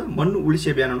ಮಾಡಿರ್ತದ್ದು ಮಣ್ಣು ಉಳಿಸಿ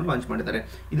ಅಭಿಯಾನವನ್ನು ಲಾಂಚ್ ಮಾಡಿದ್ದಾರೆ.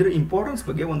 ಇದರ ಇಂಪಾರ್ಟೆನ್ಸ್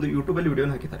ಬಗ್ಗೆ ಒಂದು ಯೂಟ್ಯೂಬಲ್ಲಿ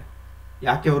ವಿಡಿಯೋನ ಹಾಕಿದ್ದಾರೆ.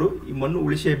 ಯಾಕೆ ಅವರು ಈ ಮಣ್ಣು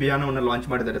ಉಳಿಸಿ ಅಭಿಯಾನವನ್ನು ಲಾಂಚ್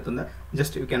ಮಾಡಿದ್ದಾರೆ ಅಂತಂದ್ರೆ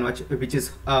just you can watch, which is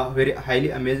very highly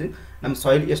amazing. ನಮ್ಮ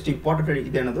ಸಾಯಿಲ್ ಎಷ್ಟು ಇಂಪಾರ್ಟೆಂಟ್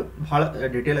ಇದೆ ಅನ್ನೋದು ಭಾಳ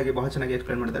ಡೀಟೇಲ್ ಆಗಿ ಭಾಳ ಚೆನ್ನಾಗಿ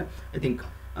ಎಕ್ಸ್ಪ್ಲೇನ್ ಮಾಡಿದ್ದಾರೆ. I think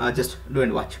just do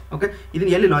and watch. Okay,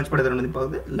 ಇದನ್ನು ಎಲ್ಲಿ ಲಾಂಚ್ ಮಾಡಿದ್ದಾರೆ ಅನ್ನೋದು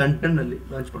ಇಂಪಾರ್ಟೆಂಟ್. ಲಂಡನ್ನಲ್ಲಿ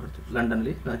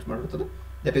launch ಮಾಡಿರ್ತದೆ.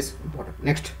 That is important.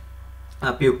 Next,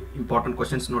 PU important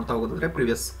questions ನೋಡ್ತಾ ಹೋಗೋದಾದ್ರೆ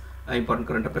ಪ್ರಿವಿಯಸ್ ಇಂಪಾರ್ಟೆಂಟ್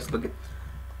ಕರೆಂಟ್ ಅಫೇರ್ಸ್ ಬಗ್ಗೆ.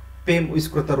 PAME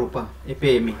ವಿಸ್ತೃತ ರೂಪ,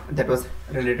 PAME, that was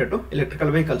related to electrical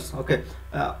vehicles. Okay,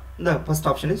 the first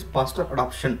option is faster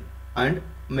adoption and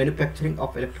manufacturing of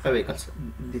electrical vehicles.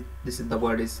 This is the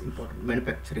word is important,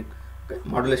 manufacturing. Okay,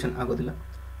 modulation ಆಗೋದಿಲ್ಲ,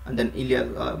 and then ಇಲ್ಲಿ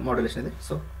modulation ಇದೆ.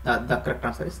 So the correct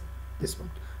answer is this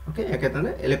one. Okay,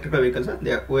 ಯಾಕೆಂತಂದರೆ electrical vehicles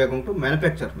we are going to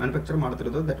manufacture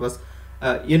ಮಾಡ್ತಿರೋದು. That was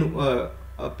ಏನು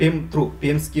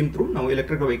PAME scheme through ನಾವು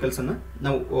electrical ವೆಹಿಕಲ್ಸನ್ನು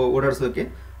ನಾವು ಓಡಾಡಿಸೋದಕ್ಕೆ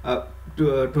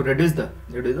to reduce the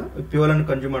ಫ್ಯೂಯಲನ್ನು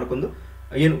consume ಮಾಡ್ಕೊಂಡು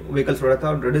ಏನು ವೆಹಿಕಲ್ಸ್ ಓಡಾಡ್ತಾ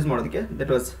ಅವ್ನು ರೆಡ್ಯೂಸ್ ಮಾಡೋದಕ್ಕೆ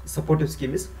that was supportive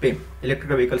scheme is PAME.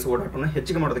 Electrical vehicles ಓಡಾಟವನ್ನು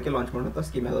ಹೆಚ್ಚಿಗೆ ಮಾಡೋದಕ್ಕೆ ಲಾಂಚ್ ಮಾಡುವಂಥ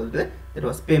ಸ್ಕೀಮ್ ಯಾವುದಿದೆ ದಟ್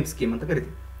ವಾಸ್ PAME ಸ್ಕೀಮ್ ಅಂತ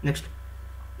ಕರಿತೀವಿ. ನೆಕ್ಸ್ಟ್,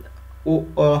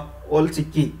 ಓಲ್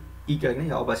ಚಿಕ್ಕಿ ಈ ಕೆಳಗಿನ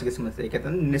ಯಾವ ಭಾಷೆಗೆ ಸಂಬಂಧಿಸಿದೆ?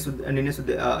 ಯಾಕೆಂತಂದ್ರೆ ನಿನ್ನೆ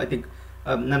ಸುದ್ದಿ ಐ ಥಿಂಕ್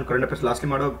ನಾನು ಕರೆಂಟ್ ಅಫೇರ್ಸ್ ಲಾಸ್ಟ್ಲಿ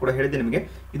ಮಾಡುವಾಗ ಕೂಡ ಹೇಳಿದ್ದೆ ನಿಮಗೆ.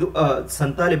 ಇದು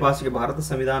ಸಂತಾಲಿ ಭಾಷೆಗೆ ಭಾರತ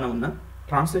ಸಂವಿಧಾನವನ್ನು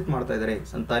ಟ್ರಾನ್ಸ್ಲೇಟ್ ಮಾಡ್ತಾ ಇದ್ದಾರೆ,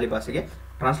 ಸಂತಾಲಿ ಭಾಷೆಗೆ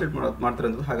ಟ್ರಾನ್ಸ್ಲೇಟ್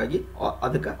ಮಾಡ್ತಿರೋದು. ಹಾಗಾಗಿ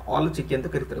ಅದಕ್ಕೆ ಆಲ್ ಚಿಕ್ಕಿ ಅಂತ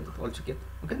ಕರಿತಿರೋದು, all chikki.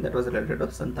 Okay, that was related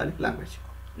to Santali language.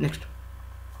 Next,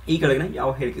 ಈ ಕೆಳಗಿನ ಯಾವ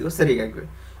ಹೇಳಿಕೆಗೂ ಸರಿಯಾಗಿವೆ?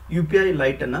 UPI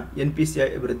ಲೈಟನ್ನು NPCI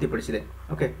ಅಭಿವೃದ್ಧಿಪಡಿಸಿದೆ.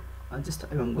 Okay, just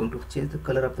I am going to change the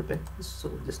colour of the pen. So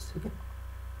just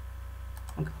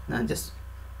okay, ನಾನು ಜಸ್ಟ್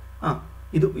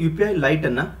ಇದು UPI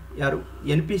ಲೈಟನ್ನು ಯಾರು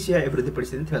NPCI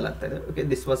ಅಭಿವೃದ್ಧಿಪಡಿಸಿದೆ ಅಂತ ಹೇಳಲಾಗ್ತಾ ಇದೆ. Okay,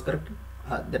 this was correct.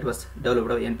 That was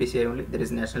developed NPCI only. There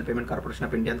is national payment corporation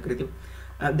of India ಅಂತ ಕರಿತೀವಿ.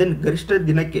 ದೆನ್ ಗರಿಷ್ಠ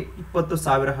ದಿನಕ್ಕೆ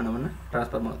 20,000 ಹಣವನ್ನು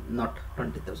ಟ್ರಾನ್ಸ್ಫರ್ ಮಾಡೋದು, not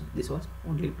 20,000. This was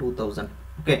only 2,000.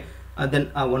 Okay, then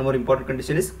one more important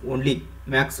condition is only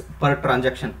Max per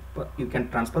transaction you can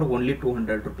transfer only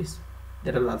 200 rupees.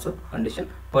 That are also condition.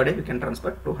 Per day you can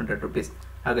transfer 200 rupees.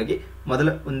 ಹಾಗಾಗಿ ಮೊದಲ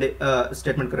ಒಂದೇ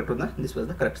statement correct ಹೋದ, this was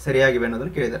the correct, ಸರಿಯಾಗಿವೆ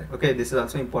ಅನ್ನೋದನ್ನು ಕೇಳಿದ್ದಾರೆ. Okay, this is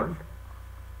also important.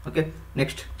 Okay,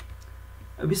 next,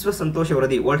 ವಿಶ್ವ ಸಂತೋಷ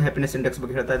ವರದಿ world happiness index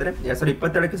ಬಗ್ಗೆ ಹೇಳ್ತಾ ಇದ್ದಾರೆ.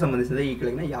 2022ಕ್ಕೆ ಸಂಬಂಧಿಸಿದ ಈ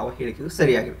ಕೆಳಗಿನ ಯಾವ ಹೇಳಿಕೆಗೂ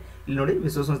ಸರಿಯಾಗಿವೆ? ಇಲ್ಲಿ ನೋಡಿ,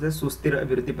 ವಿಶ್ವಸಂಸ್ಥೆ ಸುಸ್ಥಿರ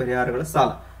ಅಭಿವೃದ್ಧಿ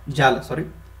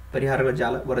ಪರಿಹಾರಗಳ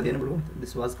ಜಾಲ ವರದಿಯನ್ನು ಬಿಡುವಂಥದ್ದು.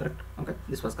 This was correct. Okay,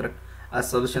 this was correct.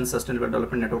 Solution sustainable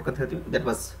development network ಅಂತ ಹೇಳ್ತೀವಿ. That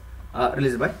was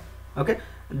release by. Okay,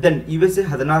 then USA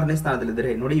 16ನೇ ಸ್ಥಾನದಲ್ಲಿದ್ದರೆ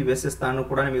ನೋಡಿ, USA ಸ್ಥಾನ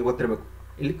ಕೂಡ ನಿಮಗೆ ಗೊತ್ತಿರಬೇಕು.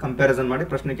 ಇಲ್ಲಿ ಕಂಪ್ಯಾರಿಸನ್ ಮಾಡಿ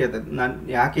ಪ್ರಶ್ನೆ ಕೇಳ್ತಾ ಇದ್ದೆ ನಾನು.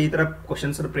 ಯಾಕೆ ಈ ಥರ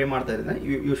ಕ್ವಶನ್ಸ್ ಪ್ರೇ ಮಾಡ್ತಾ ಇದ್ದೀನಿ?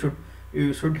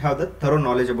 You should have the thorough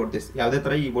knowledge about this. ಯಾವುದೇ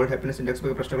ಥರ ಈ ವರ್ಲ್ಡ್ ಹ್ಯಾಪಿನೆಸ್ ಇಂಡೆಕ್ಸ್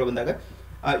ಬಗ್ಗೆ ಪ್ರಶ್ನೆಗಳು ಬಂದಾಗ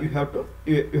you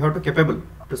have to capable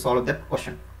to solve that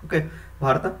question. Okay,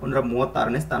 Bharat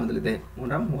 136ನೇ ಸ್ಥಾನದಲ್ಲಿದೆ.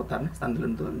 136ನೇ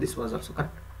ಸ್ಥಾನದಲ್ಲಿದೆ. This was also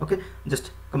correct. Okay, just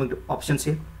coming to options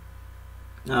here.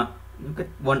 Okay,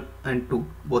 1 and 2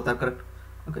 both are correct.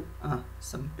 Okay,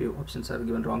 some few options are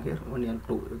given wrong here. 1 and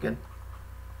 2 you can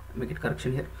make it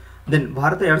correction here. Then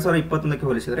Bharat 2021ಕ್ಕೆ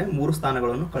ಹೋಲಿಸಿದರೆ 3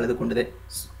 ಸ್ಥಾನಗಳನ್ನು ಕಳೆದುಕೊಂಡಿದೆ.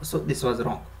 So this was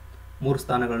wrong. 3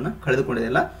 ಸ್ಥಾನಗಳನ್ನು ಕಳೆದುಕೊಂಡಿದೆ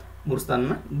ಅಲ್ಲ, 3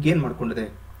 ಸ್ಥಾನನ gain ಮಾಡಿಕೊಂಡಿದೆ.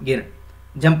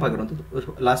 Jump ಆಗಿರುವಂಥದ್ದು.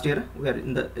 Last year we are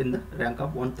in the rank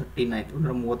of 139,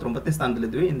 139ನೇ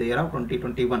ಸ್ಥಾನದಲ್ಲಿದ್ವಿ in the year of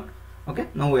 2021. Okay,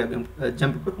 ನಾವು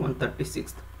jump to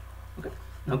 136. Okay,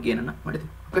 ನಾವು ಗೇನನ್ನು ಮಾಡಿದ್ವಿ.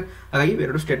 ಓಕೆ, ಹಾಗಾಗಿ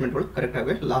ಇವೆರಡು ಸ್ಟೇಟ್ಮೆಂಟ್ಗಳು ಕರೆಕ್ಟ್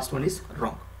ಆಗಿವೆ. Last one is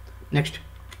wrong. Next,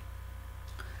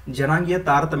 ಜನಾಂಗೀಯ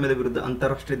ತಾರತಮ್ಯದ ವಿರುದ್ಧ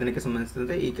ಅಂತಾರಾಷ್ಟ್ರೀಯ ದಿನಕ್ಕೆ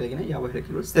ಸಂಬಂಧಿಸಿದಂತೆ ಈ ಕೆಳಗಿನ ಯಾವ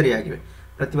ಹೇಳಿಕೆಗಳು ಸರಿಯಾಗಿವೆ?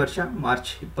 ಪ್ರತಿ ವರ್ಷ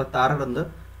March 26ರಂದು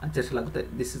ಆಚರಿಸಲಾಗುತ್ತೆ.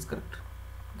 This is correct.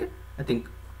 Okay, I think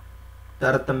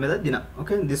ತಾರತಮ್ಯದ ದಿನ.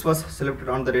 Okay, this was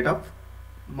celebrated on the date of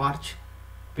March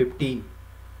 15.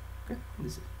 Okay,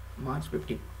 this is March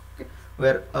 15. Okay,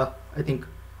 where I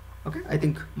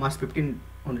think March 15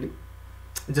 only.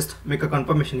 Just make a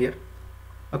confirmation here.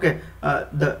 Okay,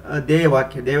 the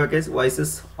Devakya is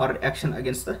voices or action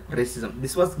against the racism.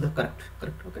 This was the correct.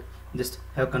 Okay, just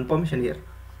have confirmation here.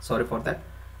 Sorry for that.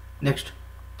 Next,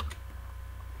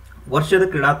 ವರ್ಷದ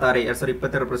ಕ್ರೀಡಾ ತಾರೆ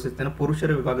 2022 ಪ್ರಶಸ್ತಿಯನ್ನು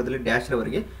ಪುರುಷರ ವಿಭಾಗದಲ್ಲಿ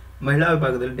ಡ್ಯಾಶ್ರವರಿಗೆ, ಮಹಿಳಾ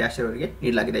ವಿಭಾಗದಲ್ಲಿ ಡ್ಯಾಶ್ರವರಿಗೆ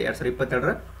ನೀಡಲಾಗಿದೆ.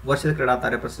 2022 ವರ್ಷದ ಕ್ರೀಡಾ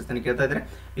ತಾರೆ ಪ್ರಶಸ್ತಿಯನ್ನು ಕೇಳ್ತಾ ಇದ್ದಾರೆ.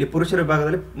 ಇಲ್ಲಿ ಪುರುಷರ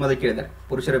ವಿಭಾಗದಲ್ಲಿ ಮೊದಲು ಕೇಳಿದ್ದಾರೆ.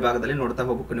 ಪುರುಷರ ವಿಭಾಗದಲ್ಲಿ ನೋಡ್ತಾ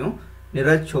ಹೋಗ್ಬೇಕು ನೀವು.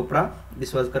 Neeraj Chopra,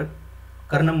 this was correct.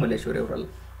 Karnam Malleswari ಅವರಲ್ಲ.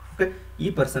 ಓಕೆ, ಈ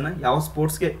ಪರ್ಸನ್ ಯಾವ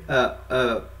ಸ್ಪೋರ್ಟ್ಸ್ಗೆ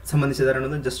ಸಂಬಂಧಿಸಿದ್ದಾರೆ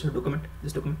ಅನ್ನೋದು ಜಸ್ಟ್ ಡಾಕ್ಯುಮೆಂಟ್.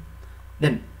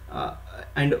 ದೆನ್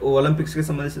ಆ್ಯಂಡ್ ಒಲಿಂಪಿಕ್ಸ್ಗೆ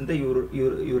ಸಂಬಂಧಿಸಿದಂತೆ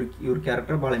ಇವ್ರ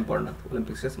ಕ್ಯಾರೆಕ್ಟರ್ ಭಾಳ ಇಂಪಾರ್ಟೆಂಟ್ ಅಂತ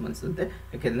ಒಲಿಂಪಿಕ್ಸ್ಗೆ ಸಂಬಂಧಿಸಿದಂತೆ,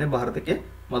 ಯಾಕೆಂದರೆ ಭಾರತಕ್ಕೆ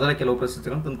ಮೊದಲ ಕೆಲವು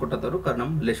ಪ್ರಶಸ್ತಿಗಳನ್ನು ತಂದುಕೊಟ್ಟವರು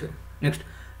ಕರ್ನಮ್ ಮಲ್ಲೇಶ್ವರಿ. ನೆಕ್ಸ್ಟ್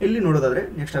ಇಲ್ಲಿ ನೋಡೋದಾದ್ರೆ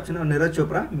ನೆಕ್ಸ್ಟ್ ಆಪ್ಷನ್ ನೀರಜ್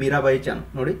ಚೋಪ್ರಾ, ಮೀರಾಬಾಯಿ ಚಾನು.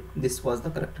 ನೋಡಿ, this was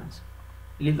the correct answer.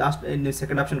 ಇಲ್ಲಿ ಲಾಸ್ಟ್ ನೀವು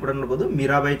ಸೆಕೆಂಡ್ ಆಪ್ಷನ್ ಕೂಡ ನೋಡ್ಬೋದು,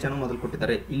 ಮೀರಾಬಾಯಿ ಚಾನು ಮೊದಲು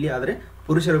ಕೊಟ್ಟಿದ್ದಾರೆ ಇಲ್ಲಿ, ಆದರೆ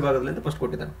ಪುರುಷರ ವಿಭಾಗದಲ್ಲಿ ಫಸ್ಟ್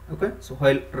ಕೊಟ್ಟಿದ್ದಾರೆ. Okay, so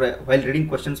while reading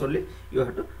questions only you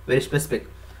have to very specific.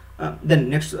 Then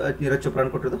next Neeraj Chopra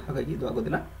ಕೊಟ್ಟಿರೋದು, ಹಾಗಾಗಿ ಇದು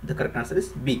ಆಗೋದಿಲ್ಲ. The correct answer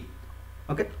is B.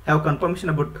 Okay, have confirmation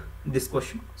about this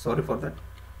question. Sorry for that.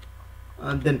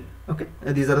 Then okay,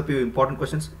 these are the few important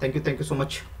questions. Thank you so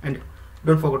much, and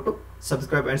don't forget to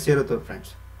subscribe and share with your friends.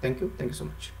 Thank you so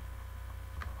much.